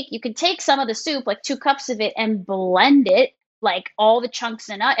technique, you can take some of the soup, like 2 cups of it, and blend it, like all the chunks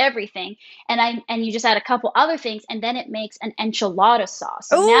and everything, and you just add a couple other things, and then it makes an enchilada sauce.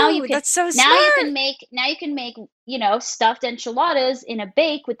 So now you can, that's so now smart. you can make stuffed enchiladas in a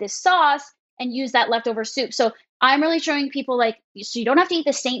bake with this sauce and use that leftover soup. So I'm really showing people so you don't have to eat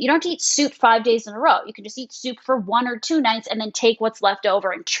you don't have to eat soup 5 days in a row. You can just eat soup for 1 or 2 nights and then take what's left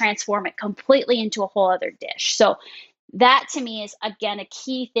over and transform it completely into a whole other dish. So that to me is, again, a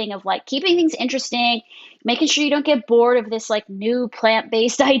key thing of keeping things interesting, making sure you don't get bored of this new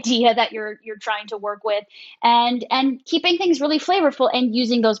plant-based idea that you're trying to work with, and keeping things really flavorful and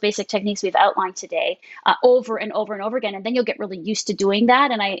using those basic techniques we've outlined today over and over and over again. And then you'll get really used to doing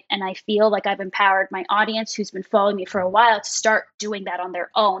that. And I feel like I've empowered my audience who's been following me for a while to start doing that on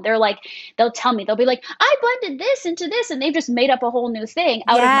their own. They'll tell me, they'll be like, I blended this into this, and they've just made up a whole new thing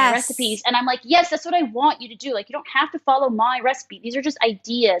out of my recipes. And I'm like, yes, that's what I want you to do. You don't have to follow my recipe. These are just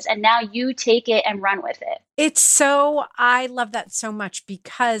ideas. And now you take it and run with it. I love that so much,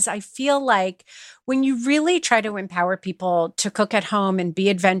 because I feel like when you really try to empower people to cook at home and be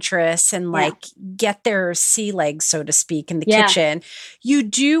adventurous and get their sea legs, so to speak, in the kitchen, you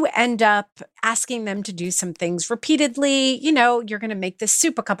do end up asking them to do some things repeatedly. You're going to make this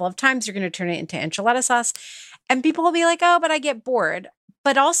soup a couple of times. You're going to turn it into enchilada sauce. And people will be like, oh, but I get bored.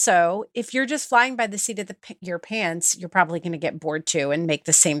 But also, if you're just flying by the seat of your pants, you're probably going to get bored too and make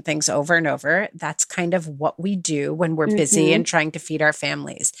the same things over and over. That's kind of what we do when we're busy and trying to feed our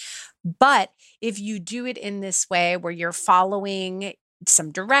families. But if you do it in this way where you're following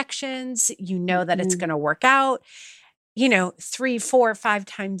some directions, that it's going to work out, 3, 4, 5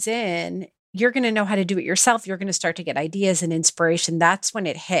 times in, you're going to know how to do it yourself. You're going to start to get ideas and inspiration. That's when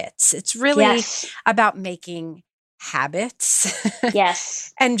it hits. It's really about making habits.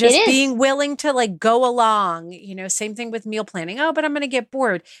 Yes. And just being willing to go along, same thing with meal planning. Oh, but I'm going to get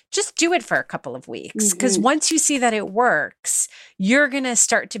bored. Just do it for a couple of weeks. Because once you see that it works, you're going to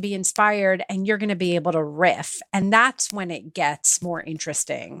start to be inspired and you're going to be able to riff. And that's when it gets more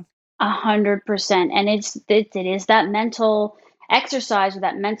interesting. 100%. And it is that mental exercise or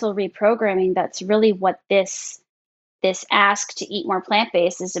that mental reprogramming that's really what this ask to eat more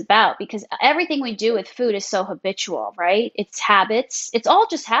plant-based is about, because everything we do with food is so habitual, right? It's habits. It's all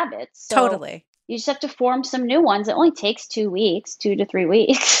just habits. So totally. You just have to form some new ones. It only takes 2 to 3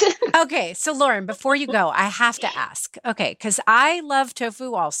 weeks. Okay. So Lauren, before you go, I have to ask, because I love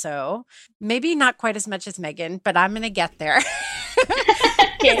tofu also, maybe not quite as much as Megan, but I'm going to get there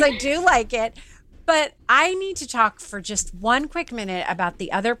because I do like it. But I need to talk for just 1 quick minute about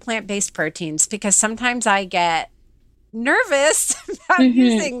the other plant-based proteins, because sometimes I get nervous about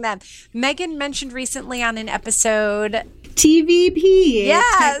using them. Megan mentioned recently on an episode TVP.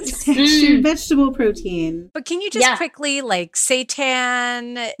 Yes. Textured vegetable protein. But can you just quickly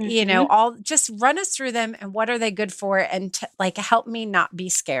seitan, all just run us through them and what are they good for, and help me not be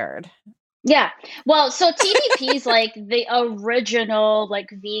scared. Yeah. Well, so TVP is the original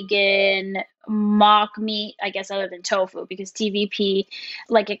vegan mock meat, I guess, other than tofu, because TVP,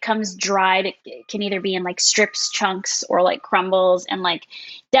 it comes dried. It can either be in strips, chunks, or crumbles, and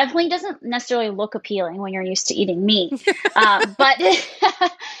definitely doesn't necessarily look appealing when you're used to eating meat. But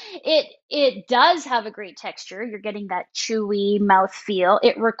it does have a great texture. You're getting that chewy mouthfeel.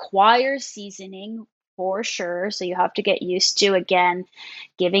 It requires seasoning, for sure. So you have to get used to, again,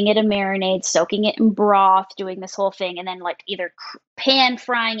 giving it a marinade, soaking it in broth, doing this whole thing, and then either pan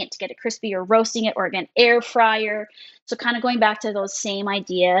frying it to get it crispy, or roasting it, or again, air fryer. So kind of going back to those same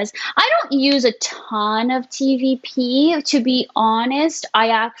ideas. I don't use a ton of TVP, to be honest. I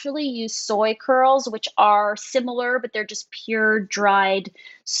actually use soy curls, which are similar, but they're just pure dried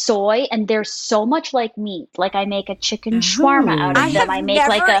soy, and they're so much like meat. Like I make a chicken shawarma out of them. I make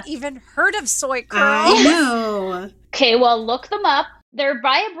never even heard of soy curls. I know. Okay, well, look them up. They're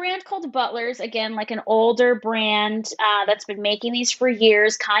by a brand called Butler's, again, like an older brand that's been making these for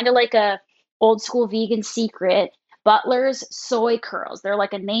years, kind of like a old school vegan secret. Butler's soy curls. They're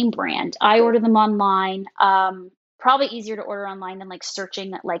like a name brand. I order them online. Probably easier to order online than like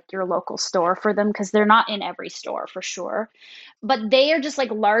searching at like your local store for them, because they're not in every store for sure. But they are just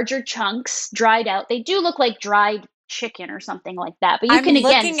like larger chunks dried out. They do look like dried chicken or something like that. But I'm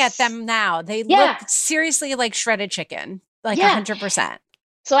looking at them now. They look seriously like shredded chicken, like 100%.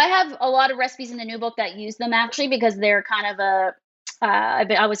 So I have a lot of recipes in the new book that use them actually, because they're kind of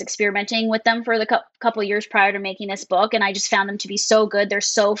I was experimenting with them for the couple years prior to making this book, and I just found them to be so good. They're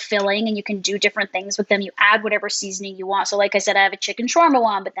so filling, and you can do different things with them. You add whatever seasoning you want. So like I said, I have a chicken shawarma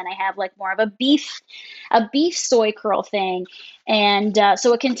one, but then I have like more of a beef soy curl thing. And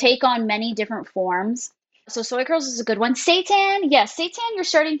so it can take on many different forms. So soy curls is a good one. Seitan, yes, seitan you're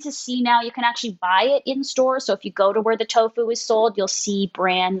starting to see now. You can actually buy it in stores. So if you go to where the tofu is sold, you'll see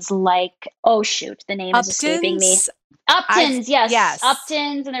brands like, oh shoot, the name is escaping me. Upton's, yes.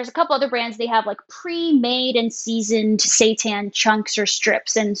 Upton's, and there's a couple other brands. They have like pre-made and seasoned seitan chunks or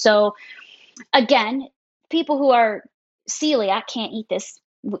strips. And so again, people who are celiac can't eat this.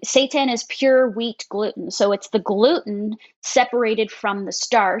 Seitan is pure wheat gluten. So it's the gluten separated from the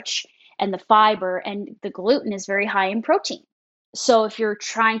starch and the fiber, and the gluten is very high in protein. So if you're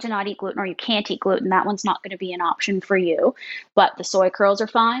trying to not eat gluten, or you can't eat gluten, that one's not going to be an option for you. But the soy curls are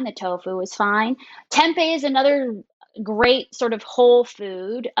fine. The tofu is fine. Tempeh is another great sort of whole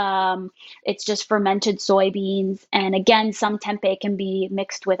food. It's just fermented soybeans. And again, some tempeh can be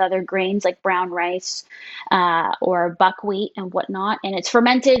mixed with other grains like brown rice or buckwheat and whatnot. And it's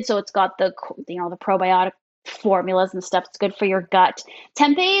fermented, so it's got the probiotic formulas and stuff. It's good for your gut.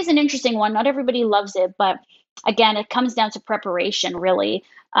 Tempeh is an interesting one. Not everybody loves it, but again, it comes down to preparation really.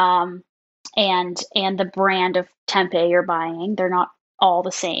 And the brand of tempeh you're buying. They're not all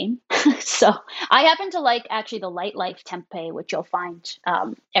the same. So I happen to like actually the Light Life tempeh, which you'll find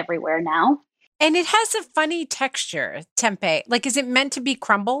everywhere now. And it has a funny texture, tempeh. Like, is it meant to be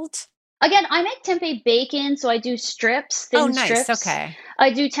crumbled? Again, I make tempeh bacon, so I do strips, thin strips. Okay.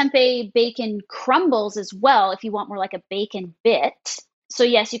 I do tempeh bacon crumbles as well, if you want more like a bacon bit. So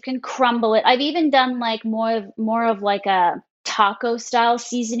yes, you can crumble it. I've even done like more of like a taco style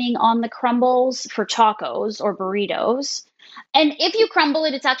seasoning on the crumbles for tacos or burritos. And if you crumble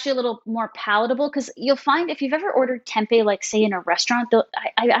it, it's actually a little more palatable, because you'll find if you've ever ordered tempeh, like say in a restaurant,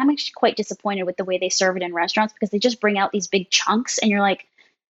 I'm actually quite disappointed with the way they serve it in restaurants, because they just bring out these big chunks and you're like,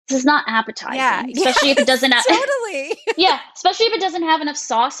 this is not appetizing, especially if it doesn't have totally. Especially if it doesn't have enough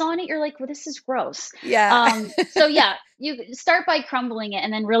sauce on it. You're like, well, this is gross. So you start by crumbling it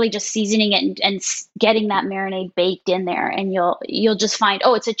and then really just seasoning it and getting that marinade baked in there, and you'll just find,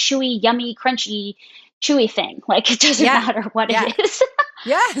 oh, it's a chewy, yummy, crunchy, chewy thing. Like it doesn't matter what it is.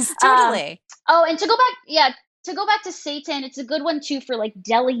 Yes, totally. And to go back to seitan, it's a good one too for like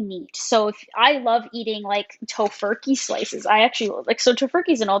deli meat. So if I love eating like tofurkey slices, I actually like, so tofurkey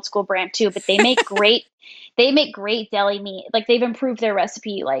is an old school brand too, but they make great deli meat. Like they've improved their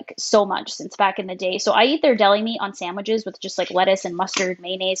recipe like so much since back in the day. So I eat their deli meat on sandwiches with just like lettuce and mustard,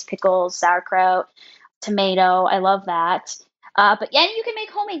 mayonnaise, pickles, sauerkraut, tomato. I love that. But you can make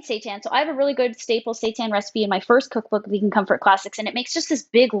homemade seitan. So I have a really good staple seitan recipe in my first cookbook, Vegan Comfort Classics, and it makes just this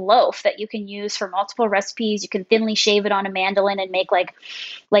big loaf that you can use for multiple recipes. You can thinly shave it on a mandolin and make like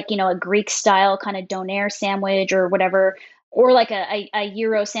a Greek style kind of donair sandwich or whatever, or like a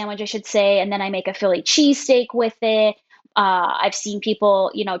gyro sandwich, I should say. And then I make a Philly cheesesteak with it. I've seen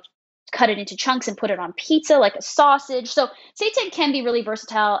people, cut it into chunks and put it on pizza like a sausage. So seitan can be really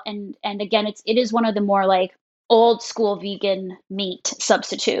versatile, and again, it is one of the more like old school vegan meat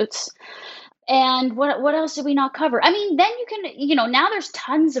substitutes. And what else did we not cover? I mean, then you can, now there's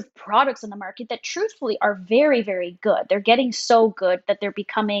tons of products on the market that truthfully are very, very good. They're getting so good that they're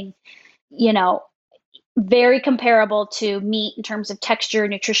becoming, very comparable to meat in terms of texture,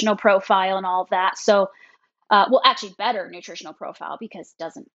 nutritional profile, and all of that. So, actually better nutritional profile, because it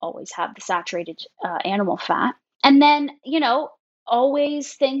doesn't always have the saturated animal fat. And then,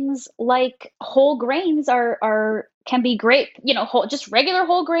 always things like whole grains can be great, just regular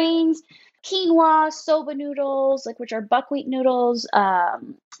whole grains, quinoa, soba noodles, like which are buckwheat noodles,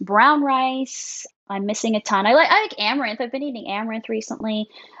 brown rice. I'm missing a ton. I like amaranth. I've been eating amaranth recently.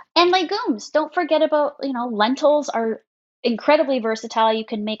 And legumes. Don't forget about, lentils are incredibly versatile. You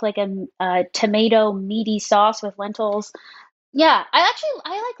can make like a tomato meaty sauce with lentils. Yeah, I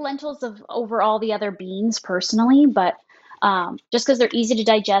like lentils over all the other beans personally, but just because they're easy to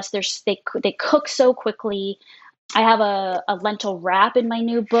digest, they cook so quickly. I have a lentil wrap in my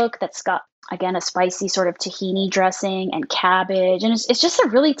new book that's got, again, a spicy sort of tahini dressing and cabbage, and it's just a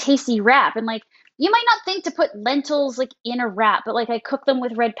really tasty wrap. And like, you might not think to put lentils like in a wrap, but like I cook them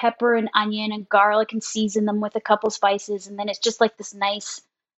with red pepper and onion and garlic and season them with a couple spices, and then it's just like this nice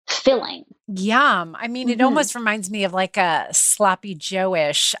filling. Yum. I mean, it almost reminds me of like a sloppy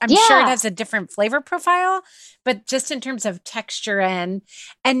Joe-ish. I'm sure it has a different flavor profile, but just in terms of texture and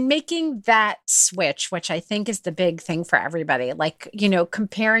making that switch, which I think is the big thing for everybody, like,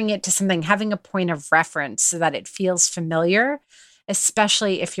 comparing it to something, having a point of reference so that it feels familiar,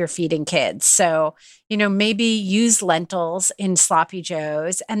 especially if you're feeding kids. So, maybe use lentils in sloppy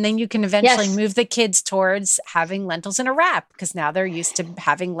joes, and then you can eventually move the kids towards having lentils in a wrap because now they're used to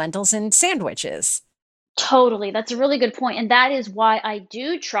having lentils in sandwiches. Totally. That's a really good point. And that is why I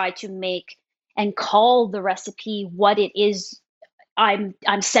do try to make and call the recipe what it is I'm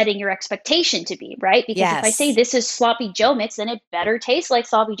setting your expectation to be, right? Because if I say this is sloppy Joe mix, then it better taste like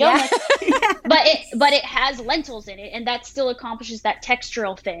sloppy Joe mix. But it has lentils in it, and that still accomplishes that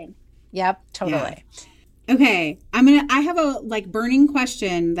textural thing. Yep, totally. Yeah. Okay, I have a burning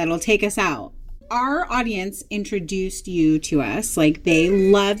question that'll take us out. Our audience introduced you to us. Like, they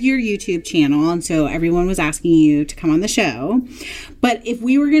love your YouTube channel, and so everyone was asking you to come on the show. But if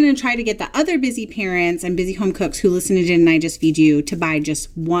we were going to try to get the other busy parents and busy home cooks who listen to Didn't I Just Feed You to buy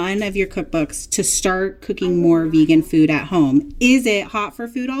just one of your cookbooks to start cooking more vegan food at home, is it Hot for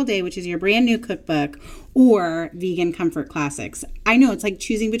Food All Day, which is your brand new cookbook, or Vegan Comfort Classics? I know it's like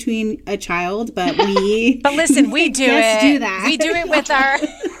choosing between a child, but but listen, we do it. Do that. We do it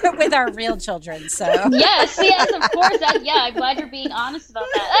with our real children. So yes, of course. I'm glad you're being honest about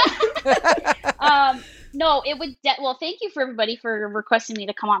that. No, it would. Well, thank you for everybody for requesting me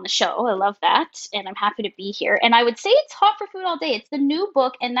to come on the show. I love that, and I'm happy to be here. And I would say it's Hot for Food All Day. It's the new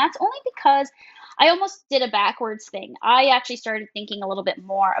book, and that's only because I almost did a backwards thing. I actually started thinking a little bit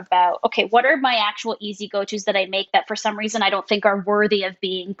more about, okay, what are my actual easy go-tos that I make that for some reason I don't think are worthy of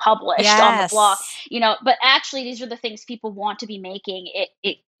being published on the blog, but actually these are the things people want to be making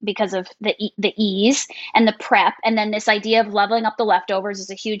it because of the ease and the prep. And then this idea of leveling up the leftovers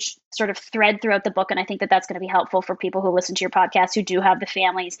is a huge sort of thread throughout the book. And I think that that's going to be helpful for people who listen to your podcast who do have the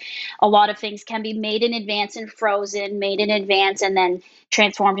families. A lot of things can be made in advance and frozen, made in advance, and then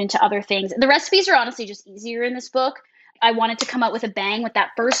transformed into other things. The recipes are honestly just easier in this book. I wanted to come out with a bang with that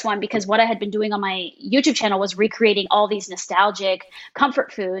first one because what I had been doing on my YouTube channel was recreating all these nostalgic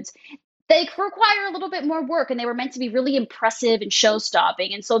comfort foods. They require a little bit more work, and they were meant to be really impressive and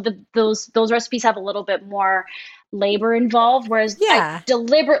show-stopping. And so those recipes have a little bit more labor involved, whereas I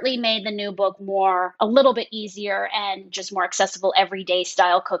deliberately made the new book a little bit easier and just more accessible everyday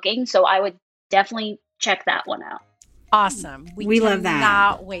style cooking. So I would definitely check that one out. Awesome. We love that.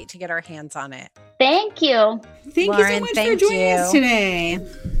 Cannot wait to get our hands on it. Thank you. Thank Lauren, you so much for joining us today.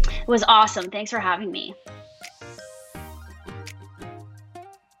 It was awesome. Thanks for having me.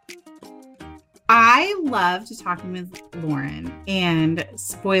 I loved talking with Lauren, and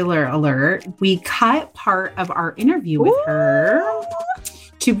spoiler alert, we cut part of our interview with her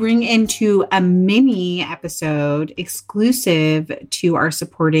to bring into a mini episode exclusive to our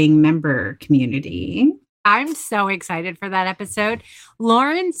supporting member community. I'm so excited for that episode.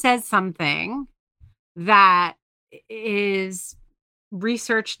 Lauren says something that is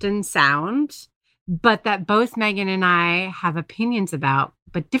researched and sound, but that both Megan and I have opinions about,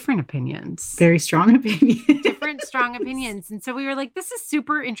 but different opinions. Very strong opinions. Different strong opinions. And so we were like, this is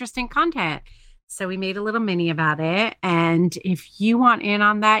super interesting content. So we made a little mini about it. And if you want in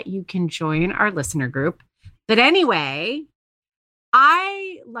on that, you can join our listener group. But anyway,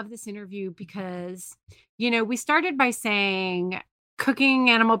 I love this interview because, we started by saying cooking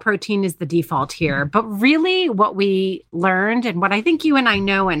animal protein is the default here. But really what we learned, and what I think you and I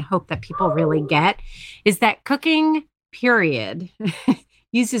know and hope that people really get, is that cooking, period,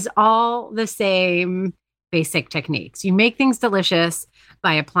 uses all the same basic techniques. You make things delicious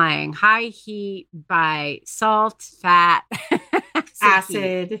by applying high heat, by salt, fat,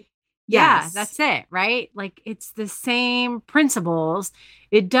 acid. Yeah, that's it, right? Like, it's the same principles.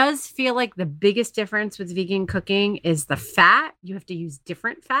 It does feel like the biggest difference with vegan cooking is the fat. You have to use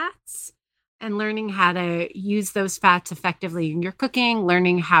different fats. and learning how to use those fats effectively in your cooking,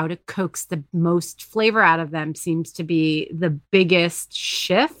 learning how to coax the most flavor out of them seems to be the biggest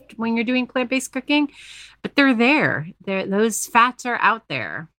shift when you're doing plant-based cooking. But they're there. Those fats are out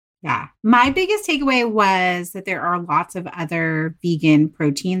there. Yeah. My biggest takeaway was that there are lots of other vegan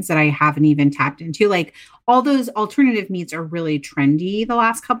proteins that I haven't even tapped into. Like all those alternative meats are really trendy the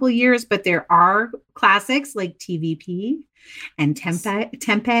last couple of years, but there are classics like TVP and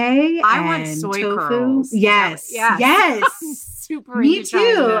tempeh. I want soy tofu. curls. Yes. Yes. Super. Me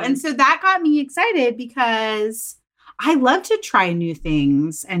too. And so that got me excited because I love to try new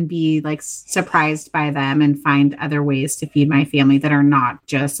things and be like surprised by them and find other ways to feed my family that are not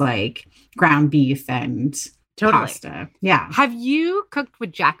just like ground beef and pasta. Yeah. Have you cooked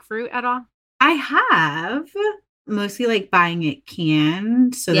with jackfruit at all? I have, mostly like buying it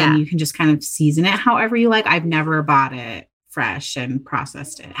canned. So then you can just kind of season it however you like. I've never bought it fresh and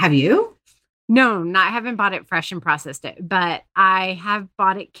processed it. Have you? No, I haven't bought it fresh and processed it, but I have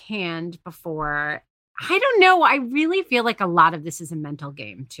bought it canned before. I don't know. I really feel like a lot of this is a mental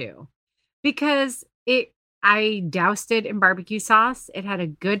game too, because I doused it in barbecue sauce. It had a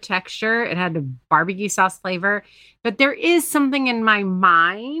good texture. It had a barbecue sauce flavor, but there is something in my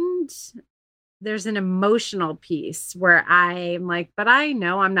mind. There's an emotional piece where I'm like, but I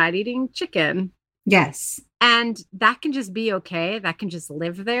know I'm not eating chicken. Yes. And that can just be okay. That can just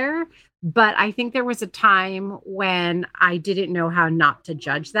live there. But I think there was a time when I didn't know how not to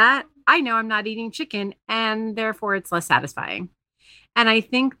judge that. I know I'm not eating chicken and therefore it's less satisfying. And I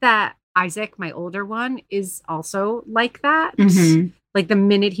think that Isaac, my older one, is also like that. Mm-hmm. Like the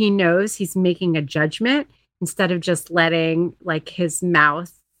minute he knows he's making a judgment, instead of just letting like his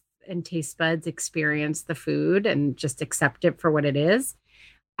mouth and taste buds experience the food and just accept it for what it is.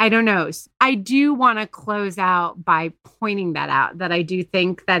 I don't know. I do want to close out by pointing that out, that I do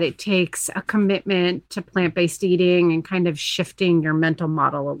think that it takes a commitment to plant-based eating and kind of shifting your mental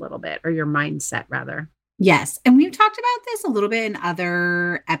model a little bit, or your mindset rather. Yes. And we've talked about this a little bit in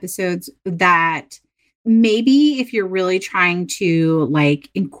other episodes, that maybe if you're really trying to like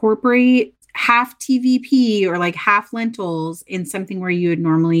incorporate half TVP or like half lentils in something where you would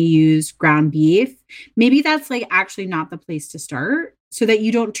normally use ground beef, maybe that's like actually not the place to start, so that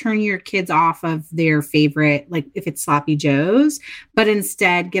you don't turn your kids off of their favorite, like if it's Sloppy Joe's, but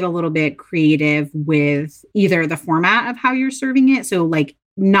instead get a little bit creative with either the format of how you're serving it. So like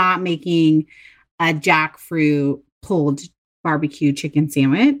not making a jackfruit pulled barbecue chicken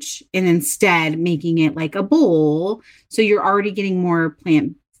sandwich and instead making it like a bowl. So you're already getting more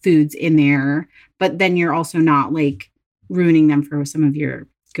plant foods in there, but then you're also not like ruining them for some of your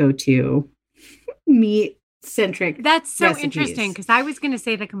go-to meat centric. That's so recipes. Interesting, because I was going to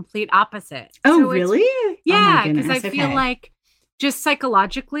say the complete opposite. Oh, so really? Yeah, because I feel like just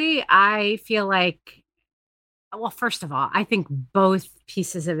psychologically, I feel like, well, first of all, I think both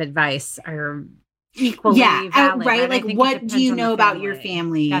pieces of advice are equally valid. Right. Like, what do you know about your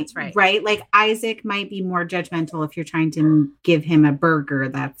family? That's right. Right. Like Isaac might be more judgmental if you're trying to give him a burger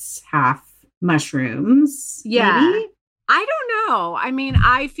that's half mushrooms. Yeah. Maybe? I don't know. I mean,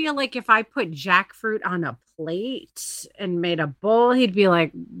 I feel like if I put jackfruit on a plate and made a bowl, he'd be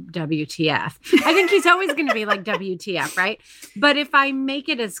like, WTF. I think he's always going to be like, WTF, right? But if I make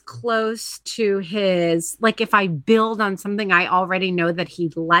it as close to his, like if I build on something I already know that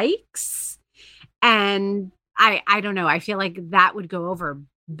he likes, and I don't know, I feel like that would go over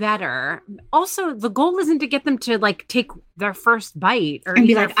better. Also, the goal isn't to get them to like take their first bite or and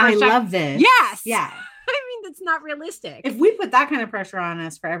be like, I love this. Yes. Yeah. I mean, that's not realistic. If we put that kind of pressure on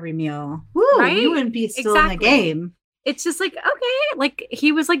us for every meal, right? We wouldn't be still in the game. It's just like, okay, like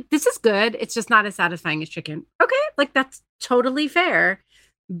he was like, this is good. It's just not as satisfying as chicken. Okay, like that's totally fair.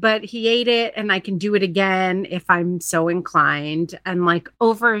 But he ate it and I can do it again if I'm so inclined. And like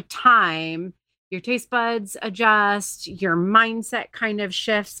over time, your taste buds adjust, your mindset kind of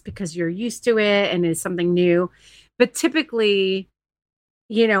shifts because you're used to it and it's something new. But typically,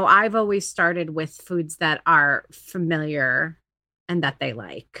 you know, I've always started with foods that are familiar and that they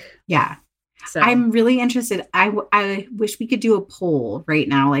like. Yeah. So I'm really interested. I wish we could do a poll right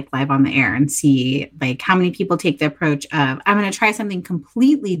now, like live on the air, and see like how many people take the approach of, I'm going to try something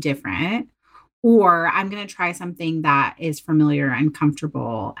completely different, or I'm going to try something that is familiar and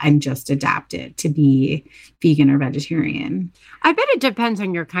comfortable and just adapt it to be vegan or vegetarian. I bet it depends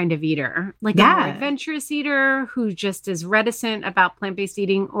on your kind of eater, like a more adventurous eater who just is reticent about plant-based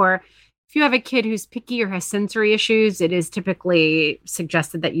eating, or if you have a kid who's picky or has sensory issues, it is typically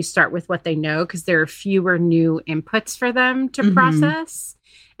suggested that you start with what they know because there are fewer new inputs for them to process.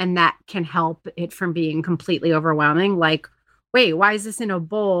 And that can help it from being completely overwhelming. Like wait, why is this in a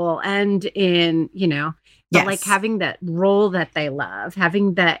bowl and in, but like having that roll that they love,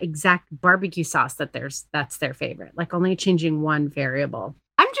 having the exact barbecue sauce that's their favorite, like only changing one variable.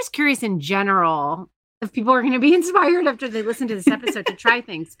 I'm just curious in general if people are going to be inspired after they listen to this episode to try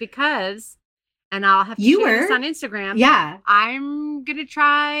things, because, and I'll have to share this on Instagram. Yeah. I'm going to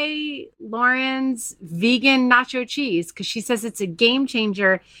try Lauren's vegan nacho cheese because she says it's a game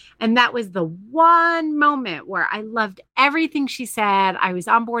changer. And that was the one moment where I loved everything she said. I was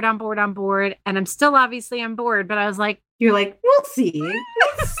on board. And I'm still obviously on board, but I was like, you're like, we'll see.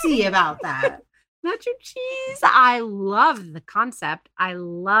 We'll see about that. Nacho cheese. I love the concept. I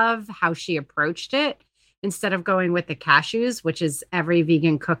love how she approached it instead of going with the cashews, which is every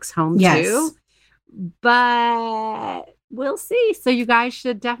vegan cook's home too. But we'll see. So you guys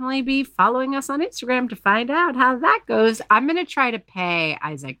should definitely be following us on Instagram to find out how that goes. I'm going to try to pay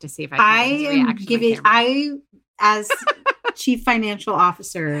Isaac to see if I can as chief financial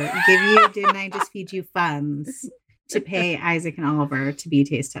officer, Didn't I Just Feed You funds to pay Isaac and Oliver to be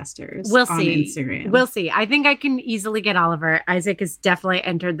taste testers. We'll on see. Instagram. We'll see. I think I can easily get Oliver. Isaac has definitely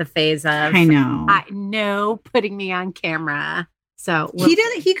entered the phase of no putting me on camera. So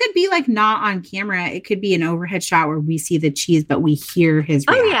he could be like not on camera. It could be an overhead shot where we see the cheese, but we hear his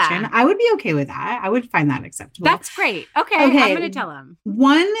reaction. I would be okay with that. I would find that acceptable. That's great. Okay. I'm going to tell him.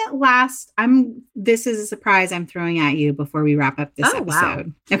 One last, this is a surprise I'm throwing at you before we wrap up this episode.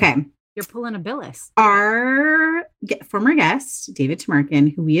 Wow. Okay. You're pulling a Billis. Our former guest, David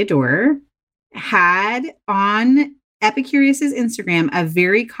Tamarkin, who we adore, had on Epicurious's Instagram a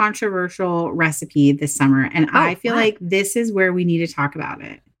very controversial recipe this summer. And I feel like this is where we need to talk about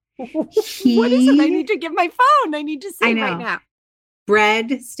it. What is it? I need to get my phone. I need to see right now.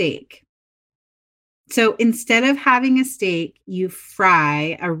 Bread steak. So instead of having a steak, you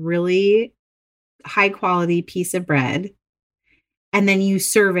fry a really high quality piece of bread. And then you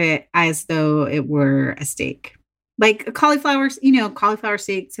serve it as though it were a steak. Like cauliflower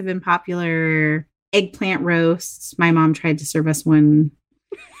steaks have been popular. Eggplant roasts. My mom tried to serve us one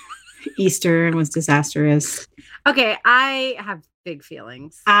Easter and was disastrous. Okay, I have big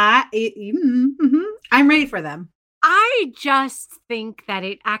feelings. I'm ready for them. I just think that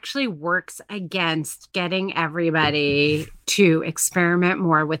it actually works against getting everybody to experiment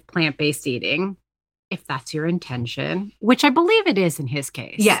more with plant-based eating. If that's your intention, which I believe it is in his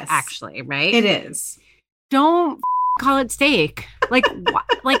case. Yes. Actually, right? It is. Don't call it steak. Like,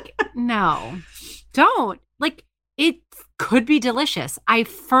 no. Don't. Like, it could be delicious. I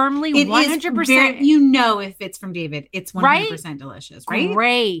firmly 100%. If it's from David, it's 100% delicious, right?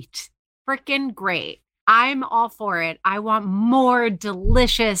 Great. Freaking great. I'm all for it. I want more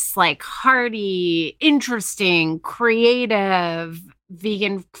delicious, like hearty, interesting, creative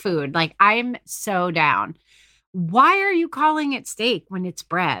vegan food. Like, I'm so down. Why are you calling it steak when it's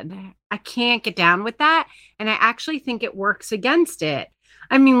bread? I can't get down with that. And I actually think it works against it.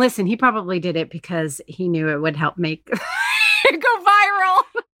 I mean, listen, he probably did it because he knew it would help make it go viral.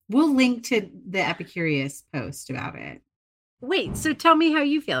 We'll link to the Epicurious post about it. Wait, so tell me how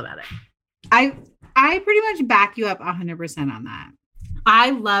you feel about it. I pretty much back you up 100% on that.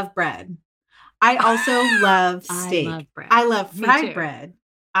 I love bread. I also love steak. I love bread. I love fried bread.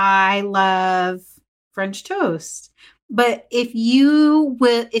 I love French toast. But if you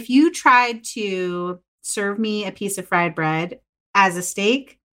tried to serve me a piece of fried bread as a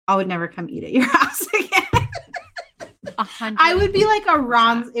steak, I would never come eat at your house again. 100%. I would be like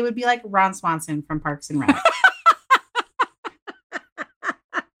it would be like Ron Swanson from Parks and Rec.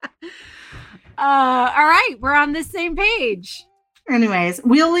 All right, we're on the same page. Anyways,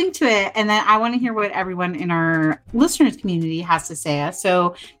 we'll link to it. And then I want to hear what everyone in our listeners community has to say.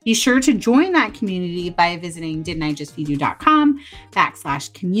 So be sure to join that community by visiting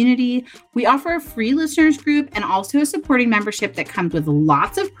didn'tijustfeedyou.com/community. We offer a free listeners group and also a supporting membership that comes with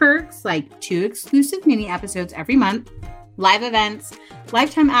lots of perks, like 2 exclusive mini episodes every month, live events,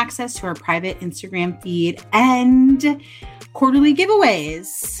 lifetime access to our private Instagram feed, and quarterly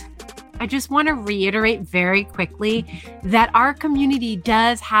giveaways. I just want to reiterate very quickly that our community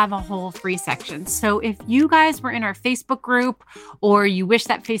does have a whole free section. So if you guys were in our Facebook group or you wish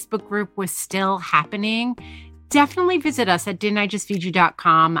that Facebook group was still happening, definitely visit us at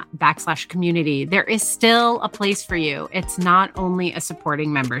didn'tijustfeedyou.com/community. There is still a place for you. It's not only a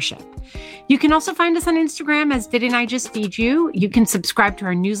supporting membership. You can also find us on Instagram as Didn't I Just Feed You? You can subscribe to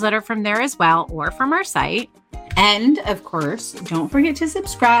our newsletter from there as well, or from our site. And of course, don't forget to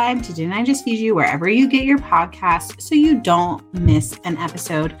subscribe to Didn't I Just Feed You wherever you get your podcast so you don't miss an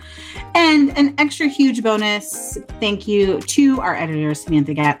episode. And an extra huge bonus thank you to our editor,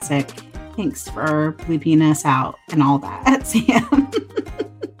 Samantha Gatzik. Thanks for bleeping us out and all that, Sam.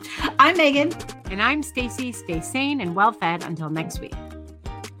 I'm Megan. And I'm Stacy. Stay sane and well-fed until next week.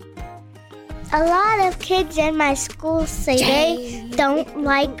 A lot of kids in my school say they don't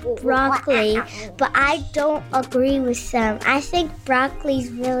like broccoli, but I don't agree with them. I think broccoli's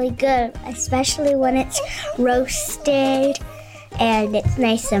really good, especially when it's roasted and it's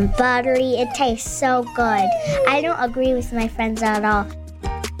nice and buttery. It tastes so good. I don't agree with my friends at all.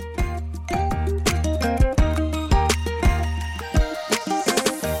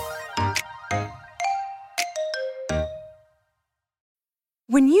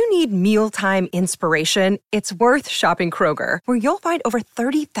 When you need mealtime inspiration, it's worth shopping Kroger, where you'll find over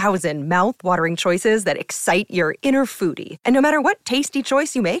 30,000 mouth-watering choices that excite your inner foodie. And no matter what tasty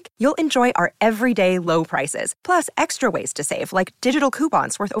choice you make, you'll enjoy our everyday low prices, plus extra ways to save, like digital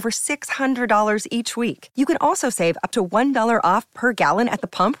coupons worth over $600 each week. You can also save up to $1 off per gallon at the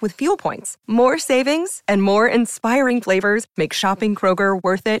pump with fuel points. More savings and more inspiring flavors make shopping Kroger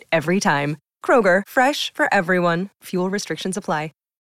worth it every time. Kroger, fresh for everyone. Fuel restrictions apply.